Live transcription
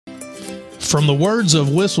From the words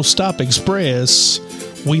of Whistle Stop Express,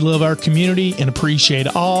 we love our community and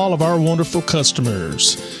appreciate all of our wonderful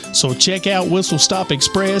customers. So check out Whistle Stop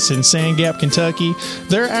Express in Sand Gap, Kentucky.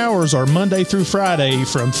 Their hours are Monday through Friday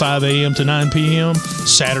from 5 a.m. to 9 p.m.,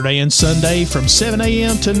 Saturday and Sunday from 7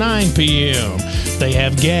 a.m. to 9 p.m. They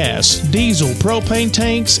have gas, diesel, propane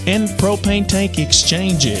tanks, and propane tank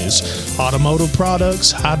exchanges, automotive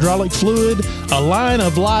products, hydraulic fluid, a line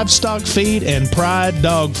of livestock feed, and Pride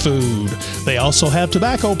dog food. They also have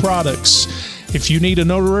tobacco products. If you need a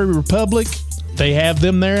Notary Republic, they have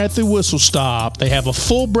them there at the Whistle Stop. They have a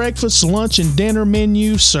full breakfast, lunch, and dinner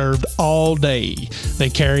menu served all day. They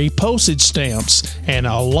carry postage stamps and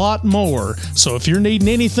a lot more. So if you're needing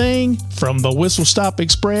anything from the Whistle Stop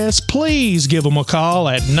Express, please give them a call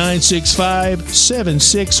at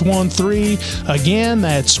 965-7613. Again,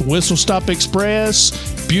 that's Whistle Stop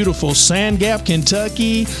Express, beautiful Sand Gap,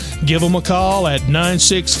 Kentucky. Give them a call at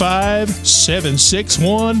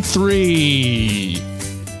 965-7613.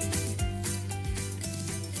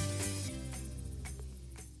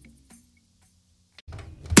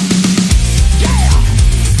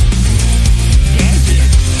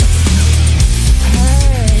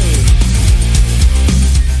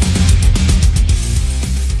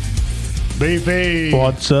 Beefy.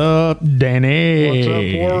 What's up, Danny? What's up,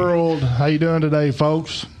 world? How you doing today,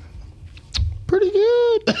 folks? Pretty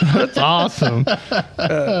good. That's awesome.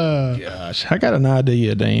 Gosh, I got an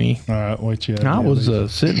idea, Danny. All right, what you? I was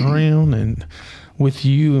sitting around and with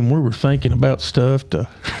you, and we were thinking about stuff to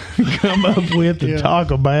come up with to talk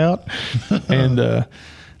about, and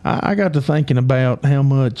I got to thinking about how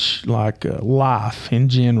much life in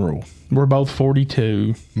general. We're both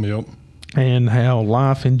 42. Yep. And how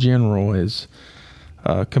life in general is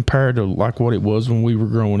compared to like what it was when we were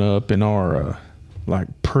growing up in our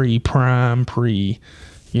pre-prime, adulthood.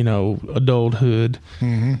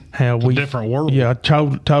 Mm-hmm. How it's a different world. Yeah,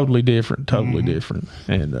 totally different, different.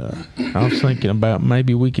 And I was thinking about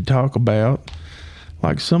maybe we could talk about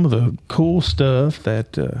like some of the cool stuff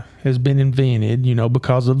that has been invented,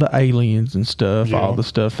 because of the aliens and stuff, all the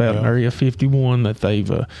stuff out in Area 51 that they've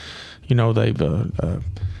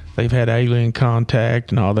had alien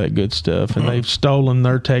contact and all that good stuff, and they've stolen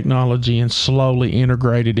their technology and slowly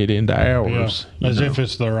integrated it into ours. Yeah, as if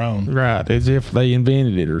it's their own. Right, as if they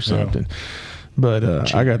invented it or something. Yeah.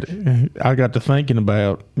 But I got to thinking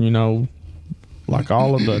about, like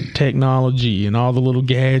all of the technology and all the little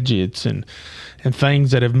gadgets and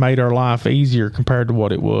things that have made our life easier compared to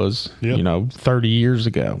what it was, 30 years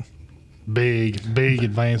ago. Big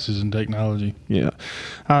advances in technology. Yeah.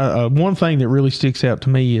 One thing that really sticks out to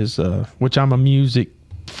me is, which I'm a music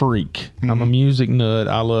freak. Mm-hmm. I'm a music nut.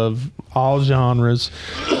 I love all genres,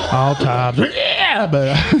 all types. Yeah, but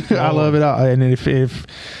I love it all. And if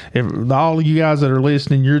all of you guys that are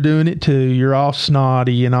listening, you're doing it too. You're all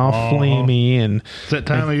snotty and all phlegmy, and it's that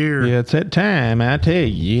time of year. Yeah, it's that time. I tell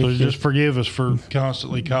you. So just forgive us for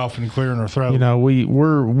constantly coughing and clearing our throat.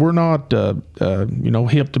 We're not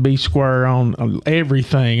hip to be square on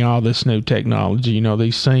everything. All this new technology.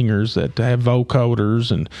 These singers that have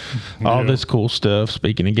vocoders and all this cool stuff.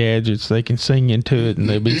 Speaking of gadgets, they can sing into it, and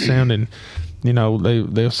they'll be sounding.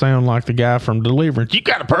 They'll sound like the guy from Deliverance. You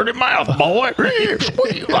got a pretty mouth, boy.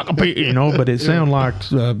 Squeal like a pig, but it sounds like,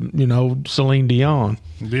 Celine Dion.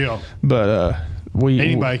 Yeah. But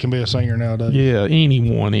anybody can be a singer nowadays. Yeah,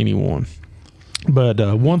 anyone. But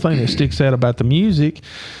one thing that sticks out about the music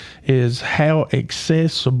is how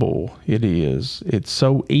accessible it is. It's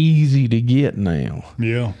so easy to get now.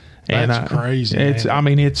 Yeah. That's crazy. It's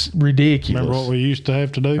ridiculous. Remember what we used to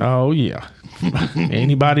have to do? Oh, yeah.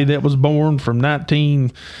 Anybody that was born from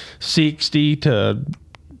 1960 to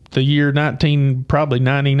the year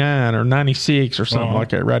 99 or 96 or something like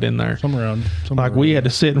that, right in there. We had to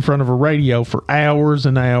sit in front of a radio for hours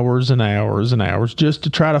and hours and hours and hours just to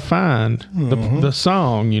try to find the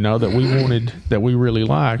song, that we wanted, that we really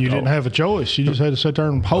liked. You didn't have a choice. You just had to sit there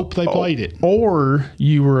and hope they played it. Or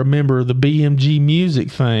you were a member of the BMG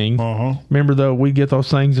music thing. Remember, though, we'd get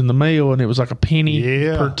those things in the mail, and it was like a penny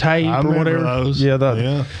per tape or whatever. Those.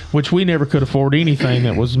 Which we never could afford anything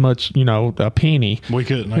that was much, a penny. We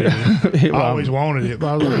couldn't. I always wanted it, but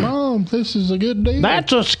I was like, Mom, this is a good deal.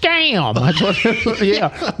 That's a scam. That's what, they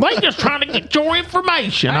just trying to get your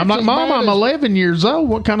information. I'm like, Mom, I'm 11 years old.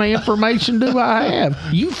 What kind of information do I have?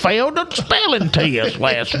 You failed a spelling test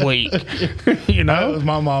last week. That was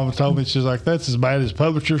my mom told me. She's like, that's as bad as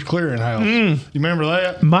Publishers Clearinghouse. You remember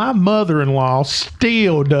that? My mother-in-law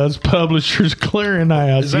still does Publishers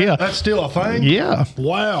Clearinghouse. That's still a thing? Yeah.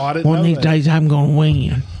 Wow, I didn't know that. One of these days I'm going to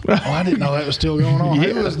win. Oh, I didn't know that was still going on. Yeah.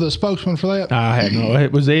 Who was the spokesman for that? I had no.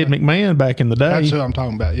 It was Ed McMahon back in the day. That's who I'm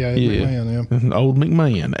talking about. Yeah, Ed McMahon, yeah. Old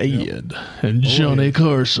McMahon, Ed, and Johnny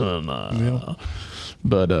Carson.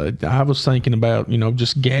 But I was thinking about,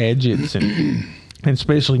 just gadgets and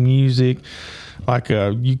especially music. Like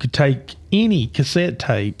you could take any cassette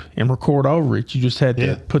tape and record over it. You just had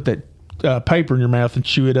to put that paper in your mouth and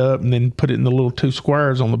chew it up and then put it in the little 2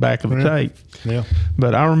 squares on the back of the tape. Yeah.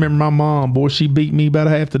 But I remember my mom, boy, she beat me about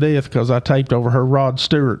half to death because I taped over her Rod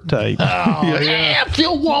Stewart tape. If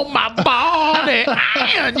you want my body.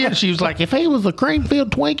 And she was like, if he was a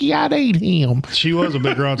Creamfield Twinkie, I'd eat him. She was a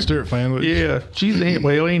big Rod Stewart fan. Wasn't she? Yeah, she's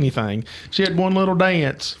anything. She had one little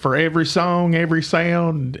dance for every song, every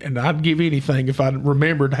sound, and I'd give anything if I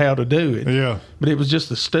remembered how to do it. Yeah. But it was just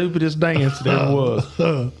the stupidest dance that ever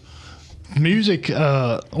was. Music,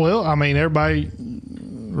 everybody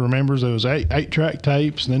remembers there was 8-track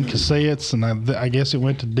tapes and then cassettes, and I guess it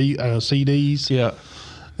went to CDs. Yeah.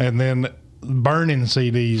 And then burning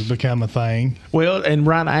CDs became a thing. Well, and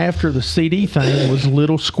right after the CD thing was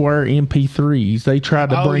little square MP3s. They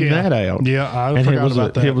tried to bring that out. Yeah, I forgot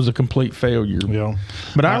about that. It was a complete failure. Yeah.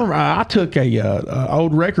 But I remember I took a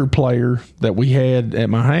old record player that we had at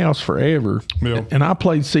my house forever, and I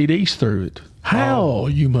played CDs through it. How,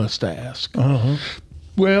 you must ask? Uh-huh.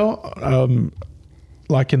 Well,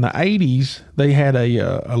 like in the 80s, they had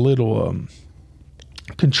a little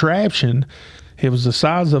contraption. It was the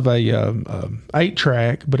size of a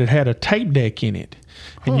 8-track, but it had a tape deck in it.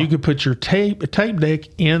 And you could put your tape deck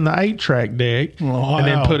in the 8-track deck and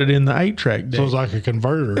then put it in the 8-track deck. So it was like a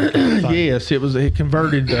converter. Yes, it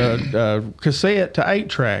converted cassette to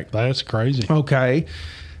 8-track. That's crazy. Okay.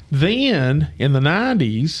 Then in the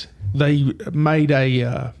 90s, they made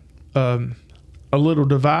a little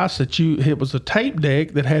device it was a tape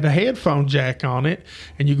deck that had a headphone jack on it,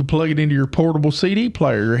 and you could plug it into your portable CD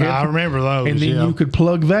player. I remember those. And then you could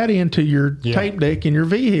plug that into your tape deck in your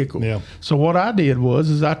vehicle. Yeah. So what I did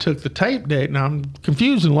was I took the tape deck. Now I'm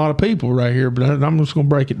confusing a lot of people right here, but I'm just going to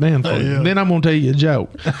break it down for you. Then I'm going to tell you a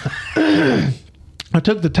joke. I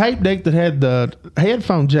took the tape deck that had the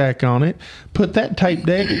headphone jack on it, put that tape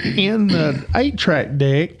deck in the 8-track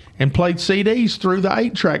deck, and played CDs through the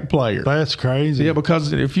 8-track player. That's crazy. Yeah,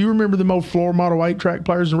 because if you remember the old floor model 8-track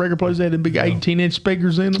players and record players, they had the big 18-inch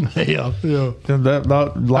speakers in them. Yeah.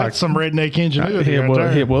 That's some redneck ingenuity. It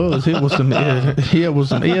was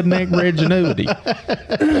some redneck ingenuity.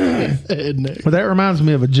 But that reminds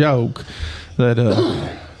me of a joke that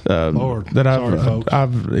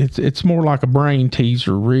it's more like a brain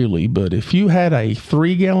teaser, really. But if you had a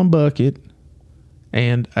 3-gallon bucket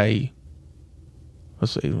and let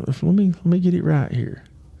me get it right here.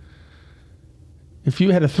 If you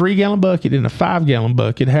had a 3-gallon bucket and a 5-gallon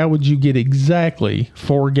bucket, how would you get exactly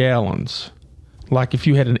 4 gallons? Like if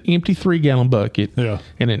you had an empty 3-gallon bucket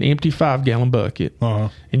and an empty 5-gallon bucket, and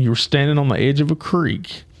you were standing on the edge of a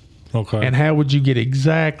creek, and how would you get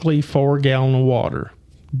exactly 4 gallons of water?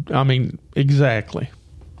 I mean, exactly.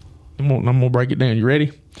 I'm going to break it down. You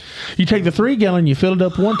ready? You take the 3-gallon, you fill it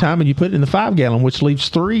up one time, and you put it in the 5-gallon, which leaves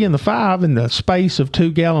 3 in the 5 in the space of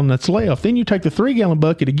 2 gallon that's left. Then you take the 3-gallon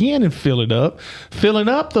bucket again and fill it up, filling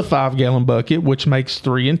up the 5-gallon bucket, which makes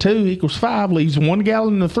 3 and 2 equals 5, leaves 1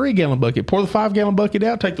 gallon in the 3-gallon bucket. Pour the 5-gallon bucket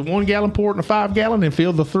out, take the 1 gallon, pour it in the 5-gallon, and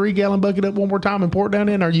fill the 3-gallon bucket up one more time and pour it down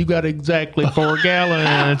in, or you got exactly 4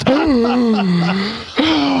 gallons.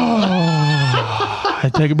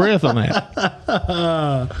 Take a breath on that.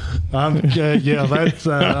 I'm confused.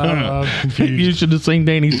 You should have seen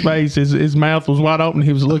Danny's face. His mouth was wide open.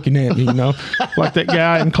 He was looking at me, like that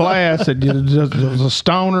guy in class that was a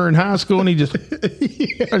stoner in high school, and I just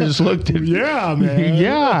looked at him. Yeah, man.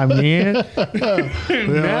 Yeah, man.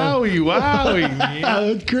 Wowie, wowie, man.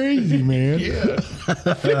 That's crazy, man. Yeah.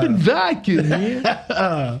 Flipping vacuum, man.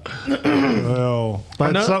 Well,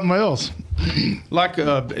 that's something else.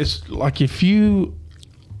 It's like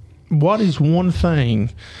what is one thing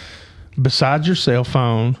besides your cell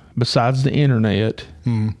phone, besides the internet,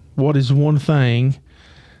 what is one thing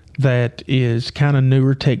that is kind of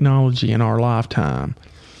newer technology in our lifetime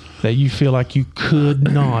that you feel like you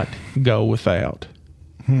could not go without?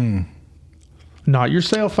 Not your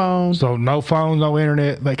cell phone. So no phone, no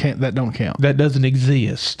internet. That don't count. That doesn't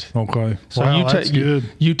exist. Okay. So that's good.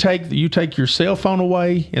 You take your cell phone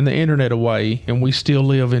away and the internet away, and we still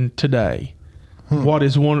live in today. What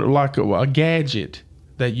is one like a gadget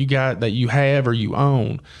that you got, that you have or you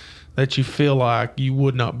own, that you feel like you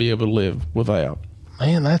would not be able to live without?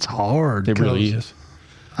 Man, that's hard. It really is.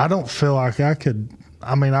 I don't feel like I could.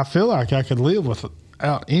 I mean, I feel like I could live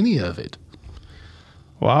without any of it.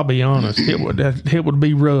 Well, I'll be honest. It would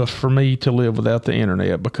be rough for me to live without the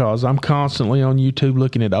internet because I'm constantly on YouTube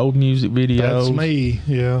looking at old music videos. That's me,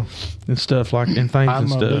 yeah. And stuff like and things I'm and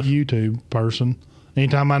stuff. a big YouTube person.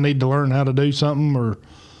 Anytime I need to learn how to do something or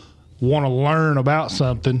want to learn about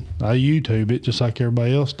something, I YouTube it just like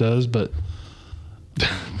everybody else does. But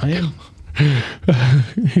man,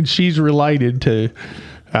 And she's related to.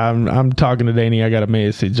 I'm talking to Danny. I got a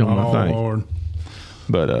message on the thing. Lord.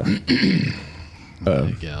 But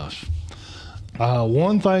Oh, gosh.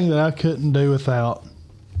 One thing that I couldn't do without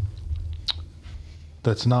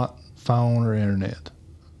that's not phone or internet.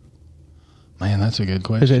 Man, that's a good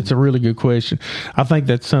question. it's a really good question. I think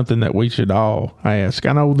that's something that we should all ask.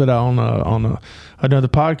 I know that on another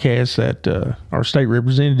podcast that our state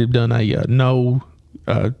representative done a no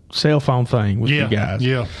cell phone thing with you guys.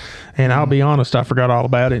 Yeah. And I'll be honest, I forgot all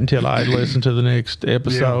about it until I listened to the next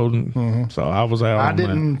episode. And so I was out. I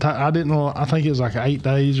didn't. I think it was like 8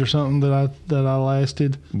 days or something that I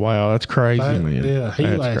lasted. Wow, that's crazy, man. Yeah, he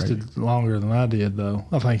That's lasted crazy. longer than I did though.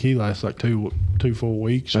 I think he lasted like two full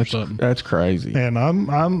weeks or something. That's crazy. And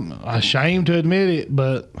I'm ashamed to admit it,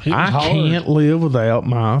 but it was I hard. can't live without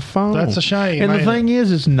my phone. That's a shame. And the ain't thing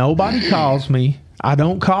is nobody calls me. I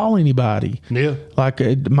don't call anybody. Yeah. Like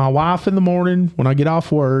my wife in the morning when I get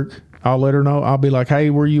off work, I'll let her know. I'll be like,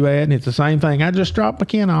 "Hey, where you at?" And it's the same thing. I just drop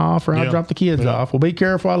McKenna off, or I drop the kids off. Well, be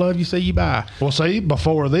careful. I love you. See you. Bye. Well, see,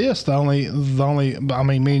 before this, the only. I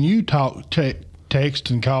mean, me and you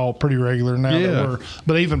text and call pretty regular now. Yeah.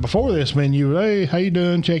 But even before this, man, you hey, how you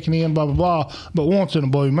doing? Checking in, blah blah blah. But once in a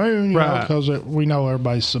blue moon, Right. because we know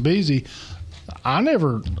everybody's so busy. I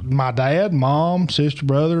never. My dad, mom, sister,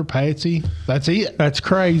 brother, Patsy. That's it. That's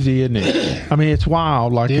crazy, isn't it? I mean, it's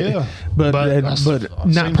wild. Like, Yeah, but not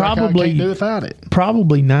not probably can't do without it.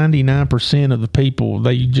 probably 99% of the people,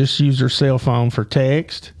 they just use their cell phone for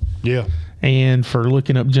text Yeah, and for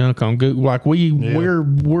looking up junk on Google. Like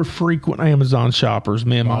we're frequent Amazon shoppers.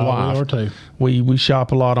 Me and my wife. We are too. We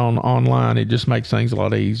shop a lot online. It just makes things a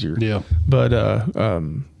lot easier. Yeah. But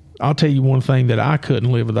I'll tell you one thing that I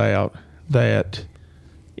couldn't live without. That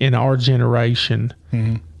in our generation,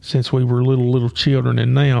 since we were little children,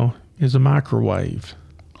 and now is a microwave.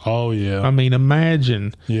 Oh yeah. I mean,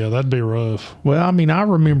 imagine. Yeah, that'd be rough. Well, I mean, I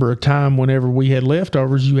remember a time whenever we had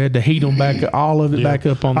leftovers, you had to heat them back, all of it back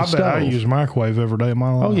up on the stove. I use microwave every day of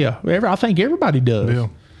my life. Oh yeah, I think everybody does. Yeah.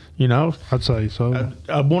 You know, I'd say so.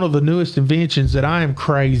 one of the newest inventions that I am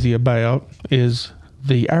crazy about is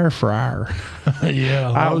the air fryer.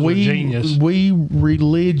 Yeah, that was a genius. We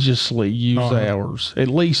religiously use ours at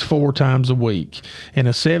least 4 times a week. In a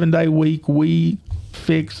 7-day week, we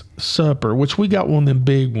fix supper, which we got one of them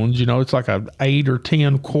big ones. You know, it's like a 8 or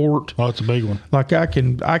 10 quart. Oh, it's a big one. Like I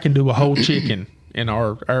can do a whole chicken in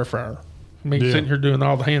our air fryer. Me sitting here doing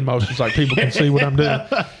all the hand motions like people can see what I'm doing.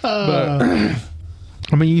 But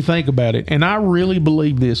I mean, you think about it, and I really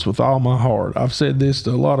believe this with all my heart. I've said this to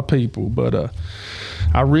a lot of people, but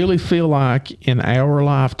I really feel like in our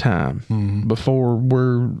lifetime, before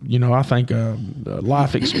we're, I think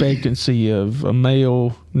life expectancy of a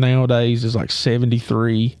male nowadays is like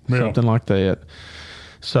 73, something like that.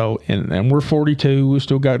 So, and we're 42, we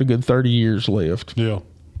still got a good 30 years left. Yeah.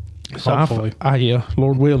 So Hopefully. yeah,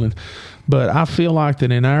 Lord willing. But I feel like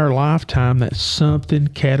that in our lifetime that something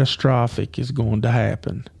catastrophic is going to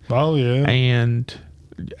happen. Oh, yeah. And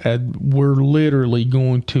we're literally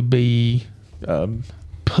going to be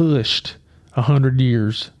pushed 100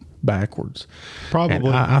 years backwards. Probably. And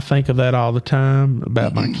I think of that all the time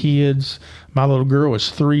about my kids. My little girl is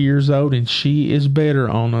 3 years old, and she is better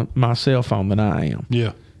on my cell phone than I am.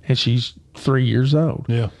 Yeah. And she's 3 years old.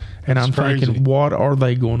 Yeah. And I'm thinking, what are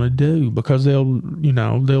they going to do? Because they'll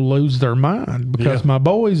lose their mind. Because my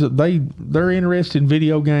boys, they're interested in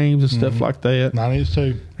video games and stuff like that. Mine is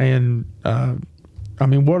too. And I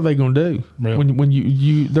mean, what are they going to do when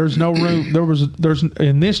you there's no room? There's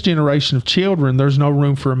in this generation of children, there's no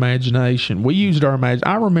room for imagination. We used our imagination.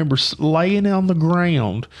 I remember laying on the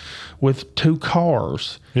ground with 2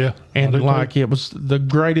 cars. Yeah. And like it was the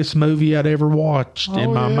greatest movie I'd ever watched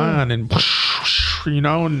in my mind. And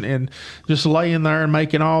and just laying there and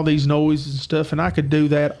making all these noises and stuff. And I could do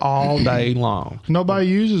that all day long. Nobody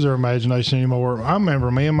uses their imagination anymore. I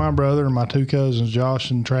remember me and my brother and my 2 cousins,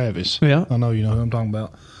 Josh and Travis. Yeah. I know you know who I'm talking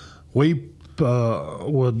about. We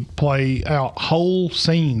would play out whole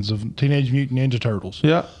scenes of Teenage Mutant Ninja Turtles.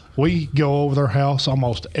 Yeah. We go over their house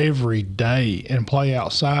almost every day and play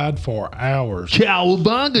outside for hours.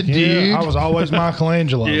 Cowabunga, dude. Yeah, I was always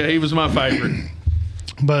Michelangelo. Yeah, he was my favorite.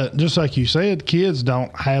 But just like you said, kids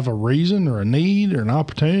don't have a reason or a need or an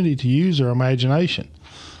opportunity to use their imagination.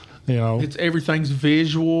 You know, It's everything's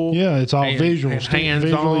visual. yeah, it's all and visual, hands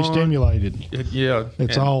visually on. stimulated. Yeah,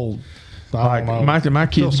 It's and all. I don't like know. my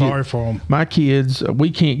Feel kids. sorry for them. My kids,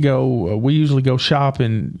 we can't go. We usually go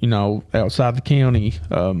shopping, outside the county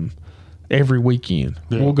every weekend.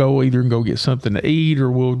 Yeah. We'll go either and go get something to eat, or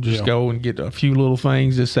we'll just Yeah. go and get a few little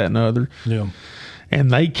things, this, that, and the other. Yeah.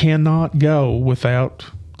 And they cannot go without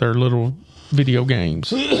their little video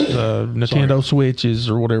games, Nintendo Switches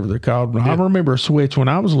or whatever they're called. I remember a Switch when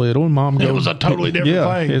I was little, and Mom goes, It was a totally different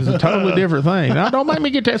thing. It was a totally different thing. Now, don't make me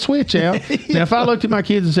get that Switch out. Now, if I looked at my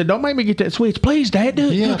kids and said, "Don't make me get that Switch, please, Dad, do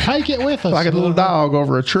it." Yeah, take it with us. Like a little dog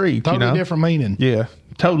over a treat, Totally different meaning. Yeah,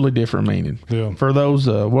 totally different meaning. Yeah. For those,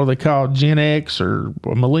 what are they called, Gen X or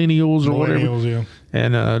millennials or whatever. Millennials, yeah.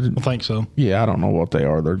 And I think so. yeah, I don't know what they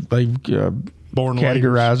are. They've Born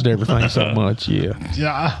categorized everything so much. Yeah.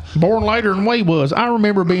 Yeah. Born later than we was. I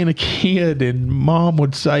remember being a kid and Mom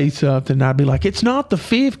would say something and I'd be like, "It's not the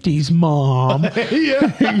 50s, Mom."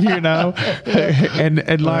 Yeah.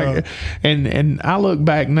 and I look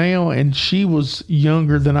back now and she was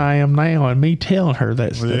younger than I am now, and me telling her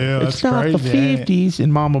that stuff. Yeah, It's that's not the crazy, ain't it? 50s,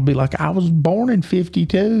 and Mom would be like, "I was born in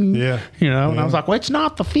 52." Yeah. And I was like, "Well, it's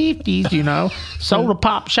not the 50s, soda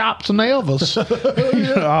pop shops and Elvis."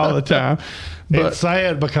 All the time. But It's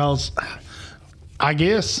sad because I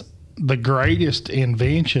guess the greatest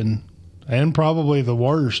invention, and probably the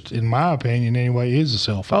worst, in my opinion anyway, is a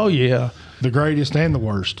cell phone. oh yeah. The greatest and the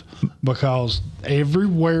worst, because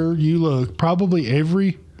everywhere you look,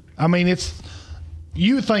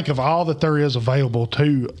 you think of all that there is available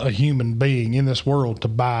to a human being in this world to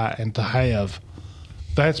buy and to have.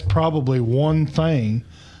 That's probably one thing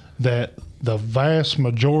that the vast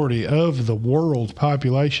majority of the world's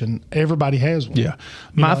population, everybody has one. Yeah.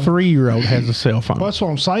 My 3-year-old has a cell phone. Well, that's what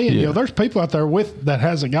I'm saying. Yeah. There's people out there that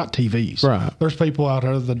hasn't got TVs. Right. There's people out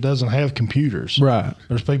there that doesn't have computers. Right.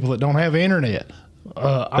 There's people that don't have internet.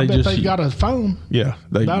 I They bet just- they've got a phone. Yeah.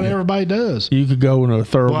 Not everybody does. You could go in a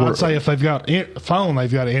third Well, I'd world. say if they've got a phone,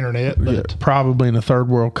 they've got internet. But Yeah, probably in a third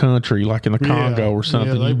world country like in the Congo or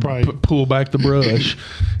something. Yeah, they you probably- pull back the brush,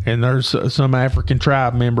 and there's some African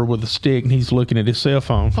tribe member with a stick, and he's looking at his cell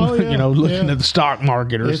phone. Oh, yeah, looking yeah. at the stock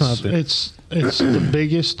market or something. It's the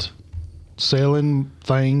biggest selling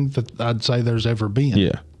thing that I'd say there's ever been.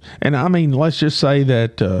 Yeah. And I mean, let's just say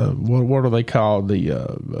that what are they called?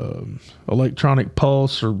 The electronic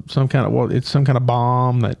pulse or some kind of it's some kind of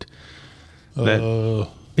bomb that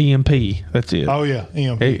EMP. That's it. Oh yeah,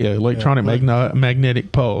 EMP. Electronic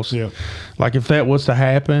magnetic pulse. Yeah. Like if that was to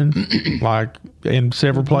happen, like in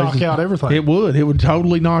several places, Knock out everything. It would. It would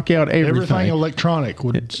totally knock out everything. Everything electronic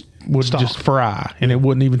would stop. just fry, and it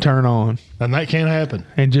wouldn't even turn on. And that can't happen.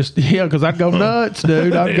 And just because I'd go nuts,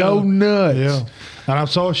 dude. I'd go nuts. Yeah. And I'm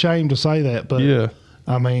so ashamed to say that, but Yeah.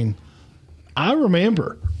 I mean, I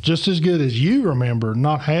remember just as good as you remember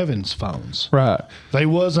not having phones. Right. They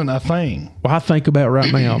wasn't a thing. Well, I think about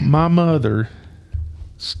right now. My mother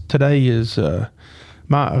today is I'm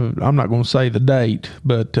not going to say the date,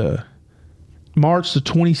 but March the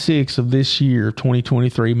 26th of this year,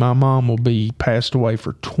 2023, my mom will be passed away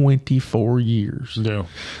for 24 years. Yeah.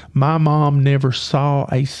 My mom never saw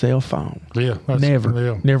a cell phone. Yeah.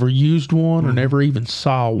 Never used one or never even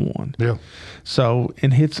saw one. Yeah. So,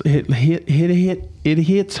 and it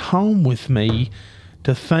hits home with me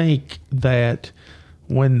to think that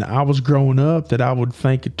when I was growing up, that I would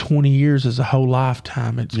think of 20 years as a whole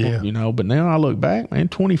lifetime. It's, but now I look back, man,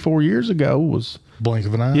 24 years ago was Blink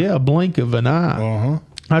of an eye. a blink of an eye. Uh-huh.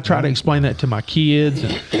 I try to explain that to my kids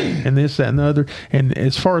and this, that, and the other. And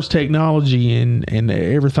as far as technology and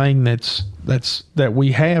everything that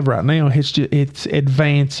we have right now, it's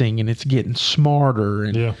advancing and it's getting smarter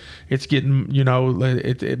and it's getting,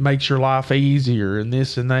 it makes your life easier and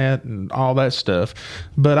this and that and all that stuff.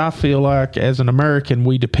 But I feel like as an American,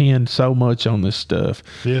 we depend so much on this stuff.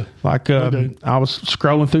 Yeah. Like I was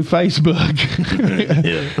scrolling through Facebook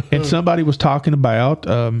and somebody was talking about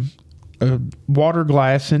water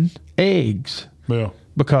glassing eggs. Yeah.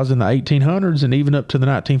 Because in the 1800s and even up to the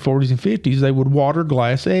 1940s and 50s, they would water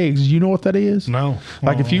glass eggs. You know what that is? No.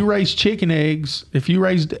 Like if you raised chicken eggs, if you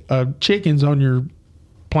raised chickens on your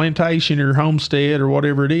plantation or homestead or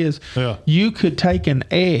whatever it is, you could take an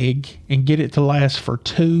egg and get it to last for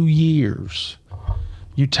 2 years.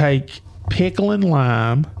 You take pickle and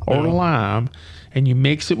lime or lime and you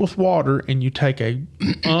mix it with water and you take a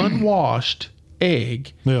unwashed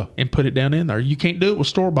egg and put it down in there. You can't do it with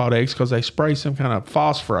store-bought eggs because they spray some kind of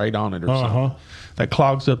phosphate on it or something that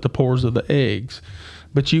clogs up the pores of the eggs.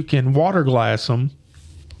 But you can water glass them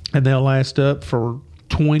and they'll last up for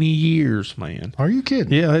 20 years, man. Are you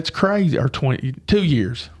kidding? Yeah, that's crazy. Or 2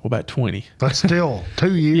 years. What about 20? That's still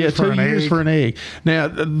 2 years. Yeah, for 2 an years egg. for an egg. Now,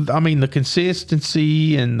 I mean, the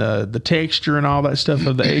consistency and the texture and all that stuff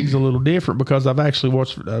of the egg's a little different because I've actually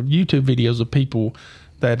watched YouTube videos of people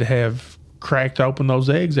that have cracked open those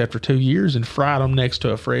eggs after 2 years and fried them next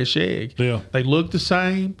to a fresh egg. Yeah. They look the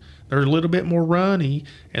same. They're a little bit more runny,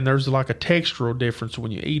 and there's like a textural difference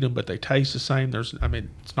when you eat them, but they taste the same. It's not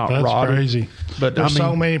That's rotted. crazy. But There's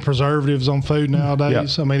so many preservatives on food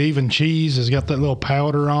nowadays. Yeah. I mean, even cheese has got that little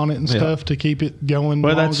powder on it and stuff to keep it going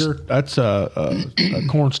longer. That's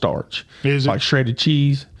cornstarch. Is it? Like shredded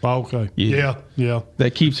cheese. Okay. Yeah. Yeah.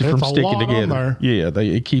 That keeps it It's from a sticking lot on together. there. Yeah,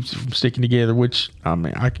 it keeps it from sticking together. Which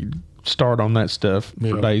I could start on that stuff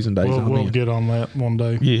for days and days. We'll get on that one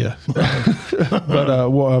day. Yeah.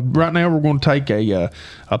 But right now we're going to take a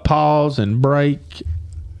pause and break.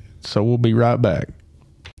 So we'll be right back.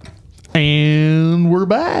 And we're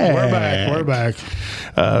back. We're back.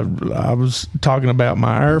 I was talking about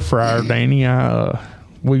my air fryer, Danny.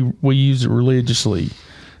 We use it religiously.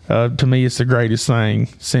 To me, it's the greatest thing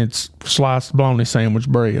since sliced bologna sandwich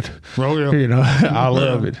bread. Oh, yeah. You know, I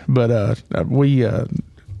love it. But I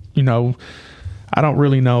don't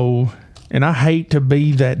really know, and I hate to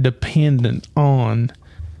be that dependent on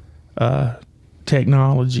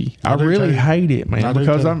technology. I do really too. hate it, man, I do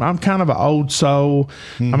because too. I'm kind of an old soul.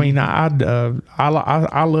 I mean, I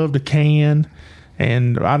love to can,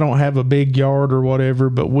 and I don't have a big yard or whatever,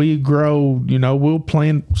 but we grow. We'll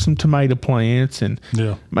plant some tomato plants and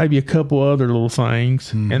maybe a couple other little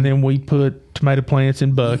things, and then we put tomato plants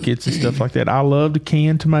in buckets and stuff like that. I love to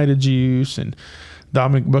can tomato juice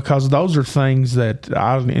because those are things that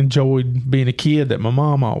I enjoyed being a kid that my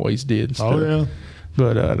mom always did. And stuff. Oh, yeah.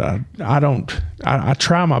 But I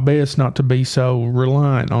try my best not to be so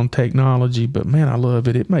reliant on technology, but man, I love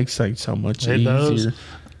it. It makes things so much easier. Does.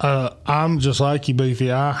 I'm just like you, Beefy.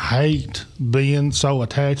 I hate being so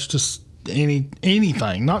attached to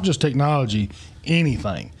anything, not just technology,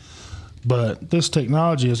 anything. But this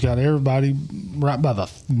technology has got everybody right by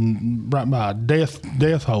a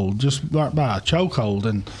death hold, just right by a chokehold,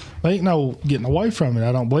 and there ain't no getting away from it.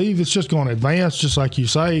 I don't believe it's just going to advance, just like you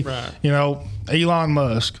say. Right. Elon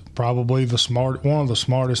Musk, probably one of the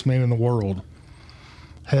smartest men in the world,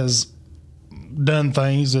 has done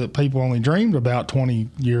things that people only dreamed about 20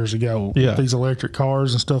 years ago. Yeah. With these electric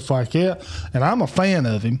cars and stuff like that. And I'm a fan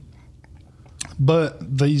of him,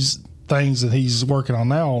 but these things that he's working on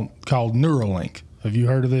now called Neuralink. Have you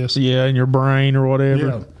heard of this? Yeah, in your brain or whatever.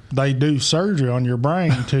 Yeah. They do surgery on your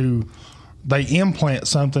brain they implant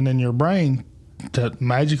something in your brain to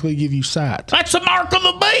magically give you sight. That's the mark of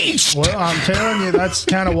the beast. Well, I'm telling you, that's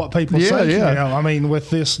kind of what people say. Yeah. I mean, with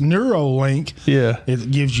this Neuralink,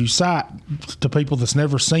 it gives you sight to people that's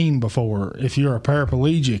never seen before. If you're a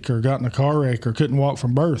paraplegic or got in a car wreck or couldn't walk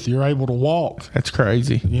from birth, you're able to walk. That's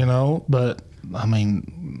crazy. But I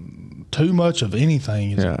mean, too much of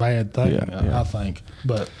anything is a bad thing, I think.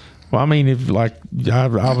 But well, I mean, if like I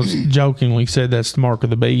was jokingly said that's the mark of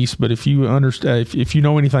the beast, but if you understand, if you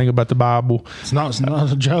know anything about the Bible, it's not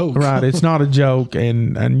a joke, right? It's not a joke,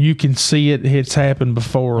 and you can see it. It's happened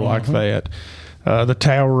before like that. The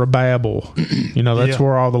Tower of Babel, that's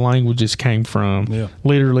where all the languages came from. Yeah.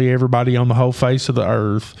 Literally everybody on the whole face of the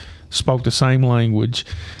earth spoke the same language,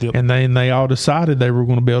 and then they all decided they were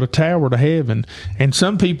going to build a tower to heaven. And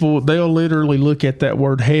some people, they'll literally look at that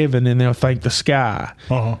word heaven and they'll think the sky.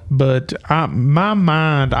 But my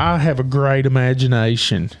mind, I have a great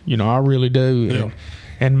imagination. I really do.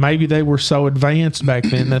 And maybe they were so advanced back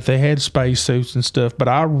then that they had spacesuits and stuff, but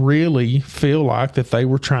I really feel like that they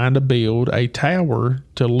were trying to build a tower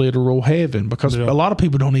to literal heaven, because a lot of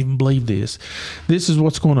people don't even believe this. This is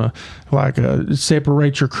what's going to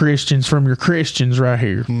separate your Christians from your Christians right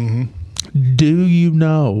here. Mm-hmm. Do you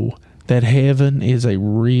know that heaven is a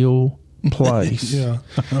real place?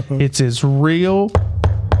 It's as real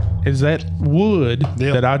as that wood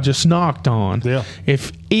that I just knocked on.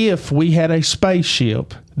 If we had a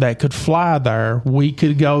spaceship that could fly there, we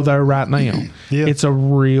could go there right now. It's a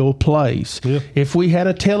real place. If we had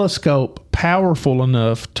a telescope powerful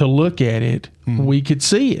enough to look at it, we could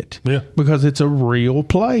see it. Because it's a real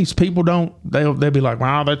place. People don't, they'll be like,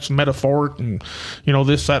 wow, that's metaphoric, and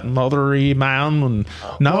this, that, and other mountain. And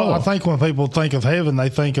no. Well, I think when people think of heaven, they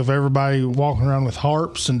think of everybody walking around with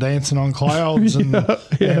harps and dancing on clouds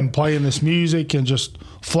and playing this music and just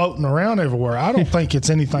floating around everywhere. I don't think it's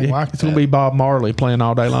anything like that. It's going to be Bob Marley playing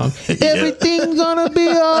all day long. Everything's going to be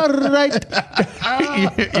all right.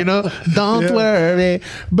 Don't worry.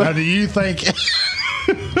 But now, do you think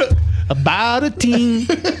about a team?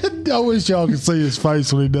 I wish y'all could see his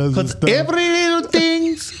face when he does this stuff. Every little thing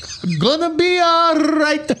Gonna be all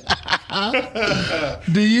right.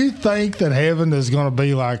 Do you think that heaven is going to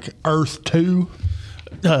be like Earth 2?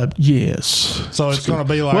 Yes. So it's going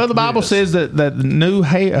to be like. Well, the Bible says that a new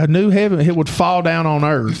heaven, it would fall down on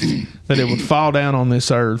earth. That it would fall down on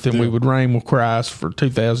this earth, and we would reign with Christ for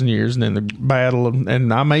 2,000 years, and then the battle of,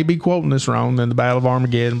 and I may be quoting this wrong, then the battle of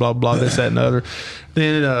Armageddon, blah blah, this that and other.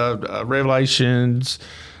 Then Revelations,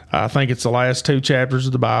 I think it's the last 2 chapters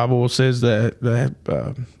of the Bible, says that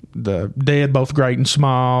the dead, both great and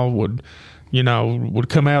small, would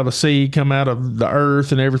come out of the sea, come out of the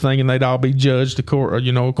earth and everything, and they'd all be judged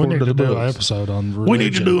according to the books. An episode on religion. We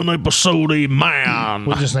need to do an episode, man.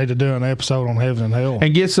 We just need to do an episode on heaven and hell.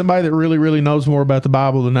 And get somebody that really, really knows more about the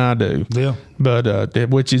Bible than I do. Yeah. But,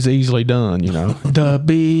 which is easily done, The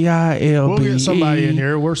B-I-L-B-E. We'll get somebody in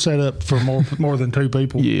here. We're set up for more than 2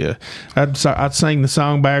 people. Yeah. I'd sing the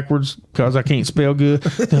song backwards because I can't spell good.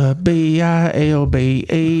 The B-I-L-B-E.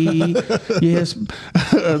 Yes,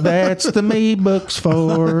 that's the me books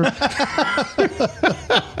for.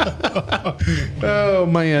 Oh,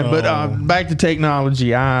 man. But back to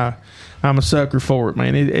technology. I'm a sucker for it,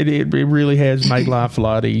 man. It really has made life a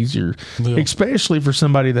lot easier, especially for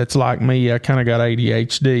somebody that's like me. I kind of got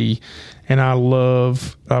ADHD, and I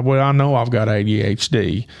love. I know I've got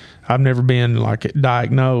ADHD. I've never been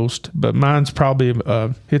diagnosed, but mine's probably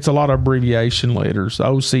it's a lot of abbreviation letters,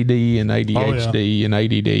 OCD and ADHD and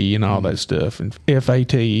ADD and all that stuff, and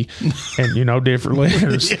FAT and different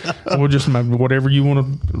letters. We'll just whatever you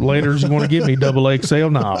want to letters you want to give me,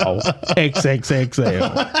 XXL, no,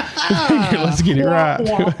 XXXL. Let's get it right.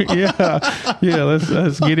 yeah.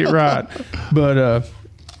 Let's get it right. But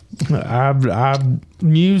I've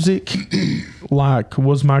music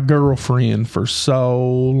was my girlfriend for so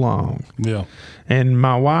long. Yeah. And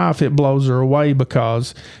my wife, it blows her away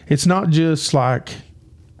because it's not just like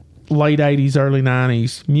late 80s, early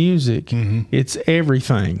 90s music. Mm-hmm. It's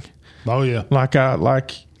everything. Oh yeah. Like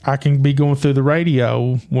I can be going through the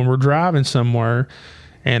radio when we're driving somewhere,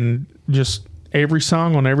 and just every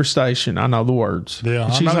song on every station, I know the words. Yeah,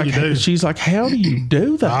 she's I know you do. She's like, how do you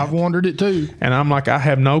do that? I've wondered it too. And I'm like, I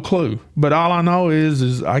have no clue. But all I know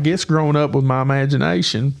is I guess growing up with my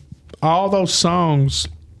imagination, all those songs,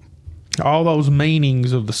 all those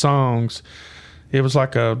meanings of the songs, it was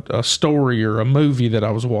like a story or a movie that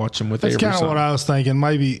I was watching with every song. That's kind of what I was thinking.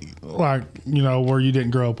 Maybe like, where you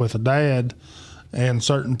didn't grow up with a dad, and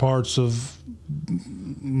certain parts of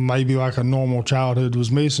maybe like a normal childhood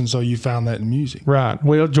was missing, so you found that in music. Right.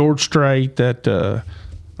 Well, George Strait, that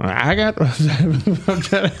I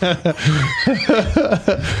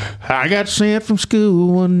got sent from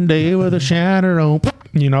school one day with a shiner on.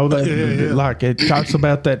 Like it talks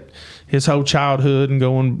about that his whole childhood and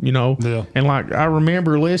going, and like I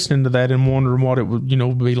remember listening to that and wondering what it would,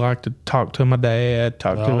 be like to talk to my dad,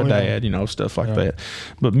 dad, stuff like that.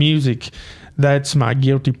 But music, that's my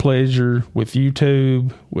guilty pleasure with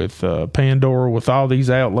YouTube, with Pandora, with all these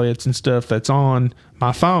outlets and stuff that's on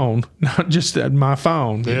my phone, not just my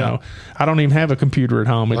phone. I don't even have a computer at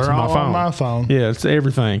home. It's my phone. On my phone. Yeah, it's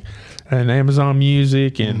everything. And Amazon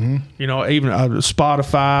Music and, even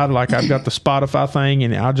Spotify. Like I've got the Spotify thing,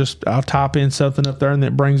 and I'll type in something up there, and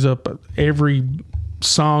it brings up every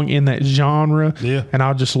song in that genre, and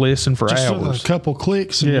I'll just listen for hours. A couple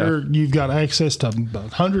clicks, and you've got access to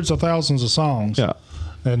hundreds of thousands of songs. Yeah.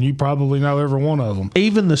 And you probably know every one of them.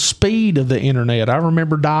 Even the speed of the internet. I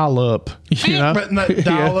remember dial-up. But that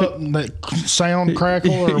dial-up, that sound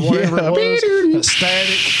crackle or whatever it was, that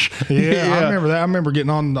static. I remember that. I remember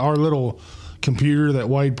getting on our little computer that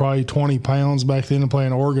weighed probably 20 pounds back then and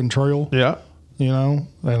playing Oregon Trail. Yeah.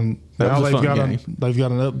 And now they've got an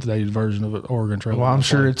updated version of it, Oregon Trail. Well, I'm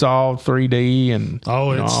sure it's all 3D and it's all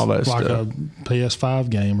that like stuff. a PS5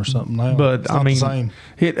 game or something now. But I mean, the same.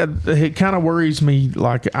 It kind of worries me.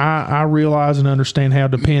 Like I realize and understand how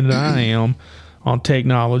dependent I am on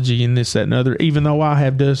technology and this, that, and other. Even though I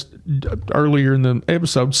have just earlier in the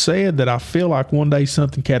episode said that I feel like one day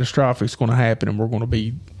something catastrophic is going to happen and we're going to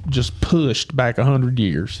be just pushed back 100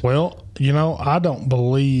 years. Well, I don't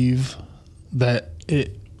believe that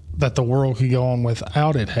the world could go on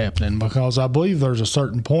without it happening, because I believe there's a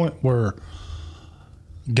certain point where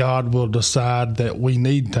God will decide that we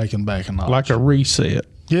need taken back a notch. Like a reset.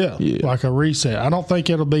 Yeah, like a reset. I don't think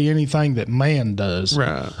it'll be anything that man does.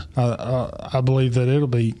 Right. I believe that it'll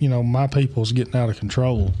be, my people's getting out of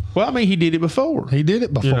control. Well, I mean, he did it before. He did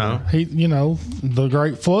it before. He, the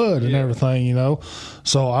Great Flood and everything,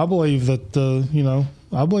 So I believe that,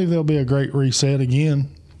 I believe there'll be a great reset again.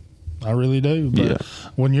 I really do. But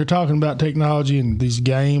when you're talking about technology and these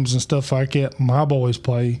games and stuff like that, my boys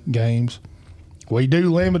play games. We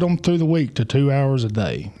do limit them through the week to 2 hours a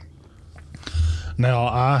day. Now,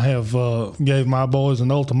 I have gave my boys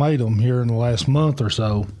an ultimatum here in the last month or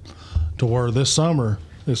so to where this summer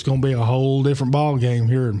it's going to be a whole different ball game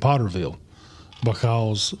here in Potterville,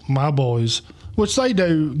 because my boys, which they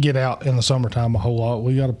do get out in the summertime a whole lot.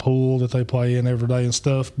 We got a pool that they play in every day and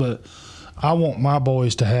stuff, but I want my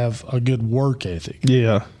boys to have a good work ethic.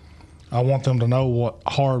 Yeah. I want them to know what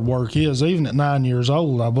hard work is. Even at 9 years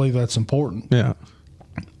old, I believe that's important. Yeah.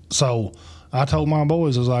 So I told my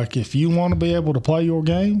boys, I was like, if you want to be able to play your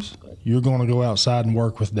games, you're going to go outside and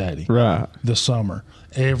work with Daddy. Right. This summer.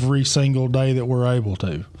 Every single day that we're able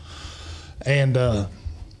to. And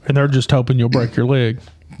they're just hoping you'll break your leg.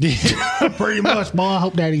 Yeah, pretty much. Boy, I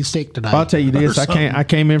hope Daddy's sick today. I'll tell you this: I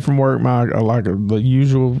came in from work. The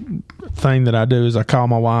usual thing that I do is I call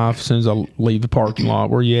my wife as soon as I leave the parking lot.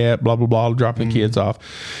 Where you at? Blah blah blah. Dropping the kids off.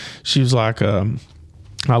 She was like,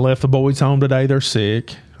 "I left the boys home today. They're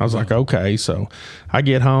sick." I was like, "Okay." So I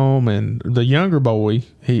get home, and the younger boy,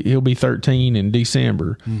 he'll be 13 in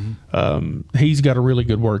December. He's got a really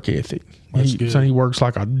good work ethic. So he works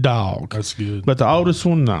like a dog. That's good. But the oldest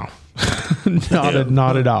one, no.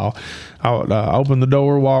 Not at all. I open the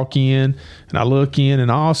door, walk in, and I look in, and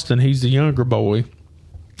Austin, he's the younger boy.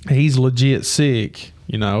 He's legit sick.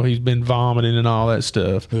 He's been vomiting and all that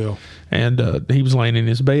stuff. Yeah. And he was laying in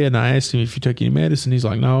his bed, and I asked him if you took any medicine. He's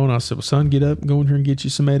like, no. And I said, well, son, get up and go in here and get you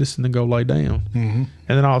some medicine and go lay down. And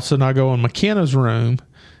then all of a sudden I go in McKenna's room,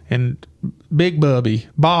 and Big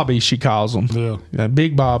Bobby, she calls him. Yeah.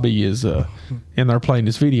 Big Bobby is in there playing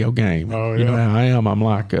this video game. Oh, yeah. You know how I am. I'm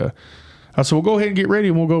like, I said, well, go ahead and get ready,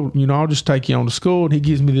 and we'll go. I'll just take you on to school. And he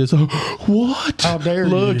gives me this. What? How dare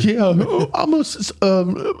Look, you? Yeah,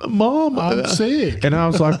 Mom, I'm sick. And I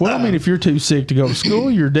was like, well, I mean, if you're too sick to go to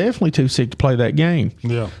school, you're definitely too sick to play that game.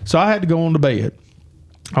 Yeah. So I had to go on to bed.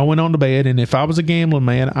 I went on to bed, and if I was a gambling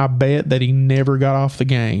man, I bet that he never got off the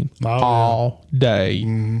game all day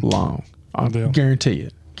long. I guarantee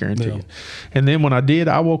it. It. And then when I did,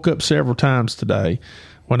 I woke up several times today.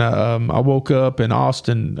 When I woke up, and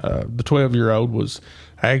Austin, the 12-year-old, was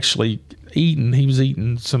actually eating. He was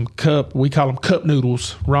eating some we call them cup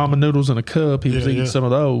noodles, ramen noodles in a cup. He was eating some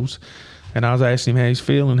of those. And I was asking him how he's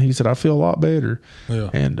feeling. He said, I feel a lot better. Yeah.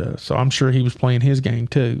 And so I'm sure he was playing his game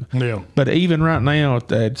too. Yeah. But even right now,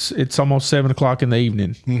 it's almost 7 o'clock in the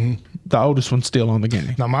evening. The oldest one's still on the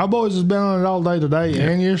game. Now, my boys has been on it all day today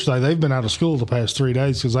and yesterday. They've been out of school the past 3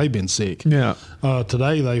 days because they've been sick. Yeah.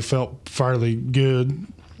 Today, they felt fairly good,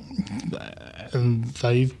 and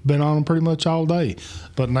they've been on them pretty much all day.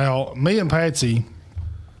 But now, me and Patsy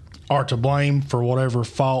are to blame for whatever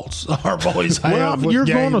faults our boys have. Well, you're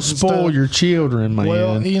going to spoil your children, man.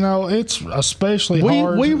 Well, it's especially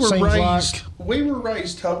hard. We were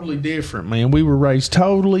raised totally different, man. We were raised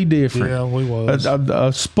totally different. Yeah, we was.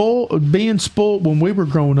 Being spoiled when we were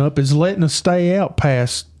growing up is letting us stay out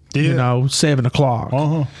past 7 o'clock.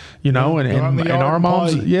 And our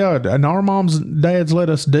moms, and our moms and dads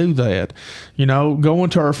let us do that. Going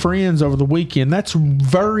to our friends over the weekend, that's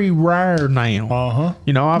very rare now.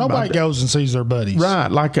 Nobody goes and sees their buddies.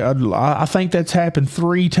 Right. Like I think that's happened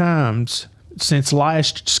 3 times since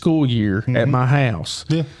last school year at my house.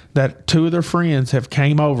 Yeah. That 2 of their friends have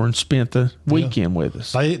came over and spent the weekend with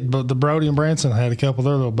us. But the Brody and Branson had a couple of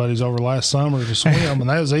their little buddies over last summer to swim, and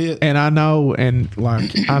that was it. And I know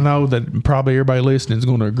that probably everybody listening is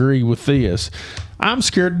going to agree with this. I'm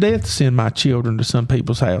scared to death to send my children to some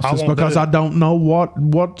people's houses because I don't know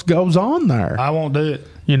what goes on there. I won't do it.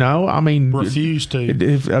 Refuse to.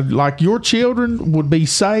 If like your children would be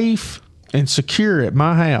safe and secure at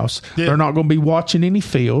my house. Yeah. They're not going to be watching any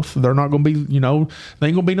filth. They're not going to be, there ain't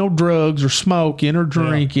going to be no drugs or smoking or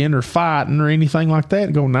drinking or fighting or anything like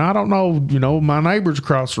that. Now, I don't know, my neighbors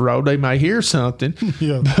across the road, they may hear something,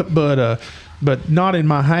 but not in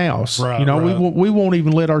my house. Right, we won't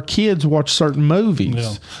even let our kids watch certain movies.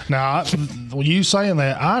 Yeah. Now, you saying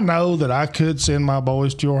that, I know that I could send my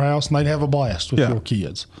boys to your house and they'd have a blast with your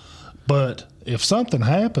kids. But if something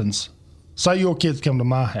happens, say your kids come to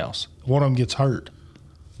my house, one of them gets hurt,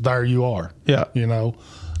 there you are. Yeah.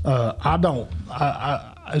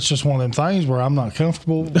 It's just one of them things where I'm not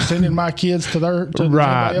comfortable sending my kids to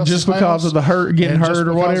right. Just because of the getting hurt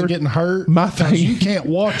or whatever. Getting hurt. My thing, you can't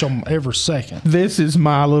watch them every second. This is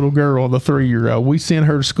my little girl, the 3-year-old. We sent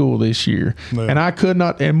her to school this year, and I could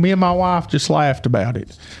not. And me and my wife just laughed about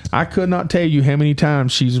it. I could not tell you how many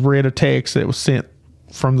times she's read a text that was sent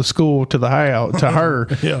from the school to the house to her.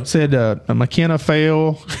 Said McKenna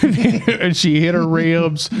fell and she hit her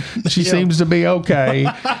ribs. She seems to be okay.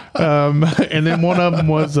 And then one of them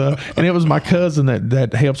was and it was my cousin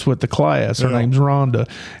that helps with the class. Her name's Rhonda,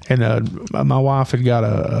 and my wife had got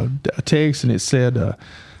a text, and it said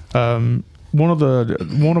one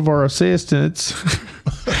of our assistants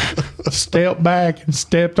stepped back and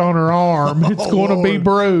stepped on her arm. It's going to be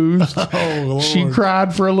bruised. She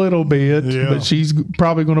cried for a little bit, but she's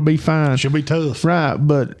probably going to be fine. She'll be tough. Right,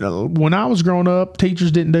 but when I was growing up,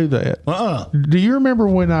 teachers didn't do that. Do you remember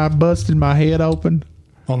when I busted my head open?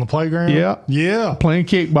 On the playground? Yeah. Playing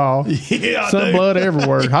kickball. Yeah. Some blood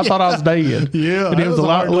everywhere. I thought I was dead. Yeah. And it was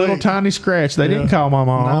a little tiny scratch. They didn't call my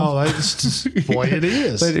mom. No, that's just the way it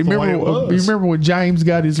is. You remember when James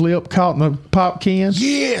got his lip caught in the pop can?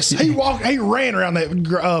 Yes. He ran around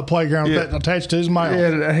that playground with that attached to his mouth.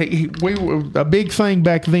 Yeah, we were a big thing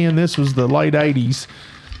back then. This was the late 80s.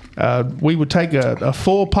 We would take a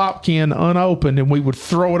full pop can unopened and we would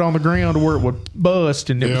throw it on the ground to where it would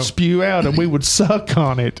bust and it would spew out and we would suck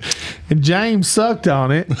on it. And James sucked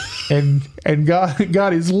on it and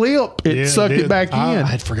got his lip. It sucked it back in. I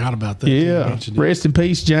had forgot about that. Yeah. Rest in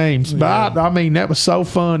peace, James. But I mean, that was so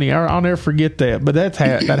funny. I'll never forget that. But that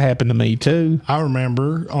happened to me too. I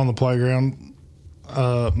remember on the playground.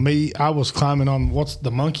 I was climbing on what's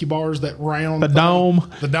the monkey bars, that round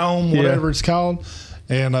dome, whatever it's called.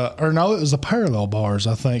 And or no, it was the parallel bars,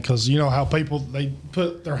 I think, because you know how people they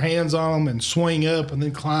put their hands on them and swing up and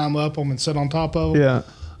then climb up them and sit on top of them. Yeah,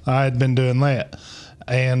 I had been doing that,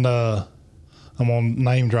 and I'm gonna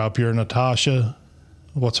name drop here, Natasha.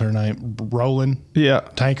 What's her name? Roland. Yeah,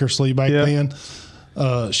 Tankersley back then.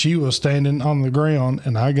 She was standing on the ground,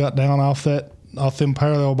 and I got down off them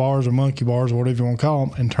parallel bars or monkey bars or whatever you want to call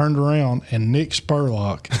them, and turned around, and Nick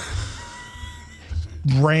Spurlock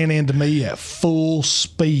ran into me at full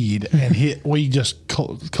speed and hit. We just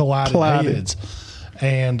collided heads,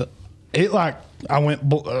 and it I went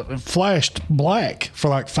flashed black for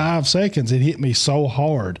like 5 seconds. It hit me so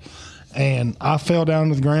hard, and I fell down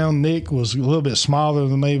to the ground. Nick was a little bit smaller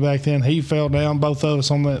than me back then. He fell down, both of us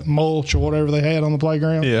on that mulch or whatever they had on the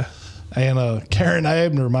playground. Yeah. And Karen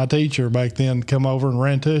Abner, my teacher back then, come over and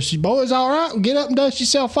ran to us. She, boys, all right, get up and dust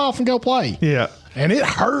yourself off and go play. Yeah. And it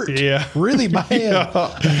hurt really bad.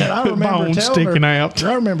 And I remember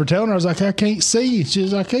telling her, I was like, I can't see you. She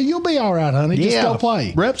was like, hey, you'll be all right, honey. Just go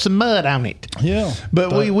play. Rub some mud on it. Yeah.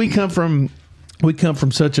 But we come from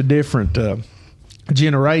such a different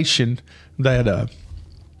generation that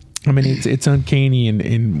I mean, it's uncanny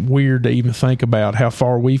and weird to even think about how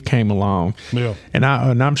far we've came along. Yeah. And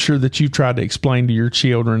I'm sure that you've tried to explain to your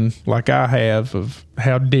children, like I have, of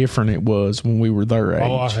how different it was when we were their age.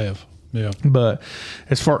 Oh, I have. Yeah. But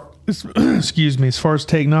as far as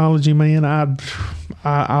technology, man,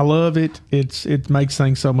 I love it. It makes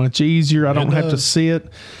things so much easier. I don't have to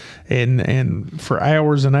sit and for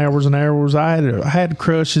hours and hours and hours. I had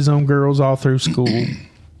crushes on girls all through school,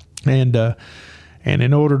 and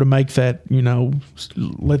in order to make that,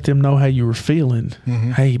 let them know how you were feeling.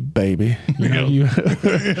 Mm-hmm. Hey, baby,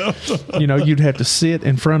 you'd have to sit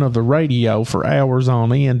in front of the radio for hours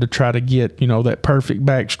on end to try to get, that perfect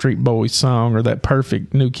Backstreet Boys song or that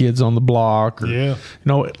perfect New Kids on the Block or,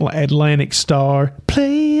 Atlantic Star.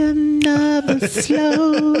 Play another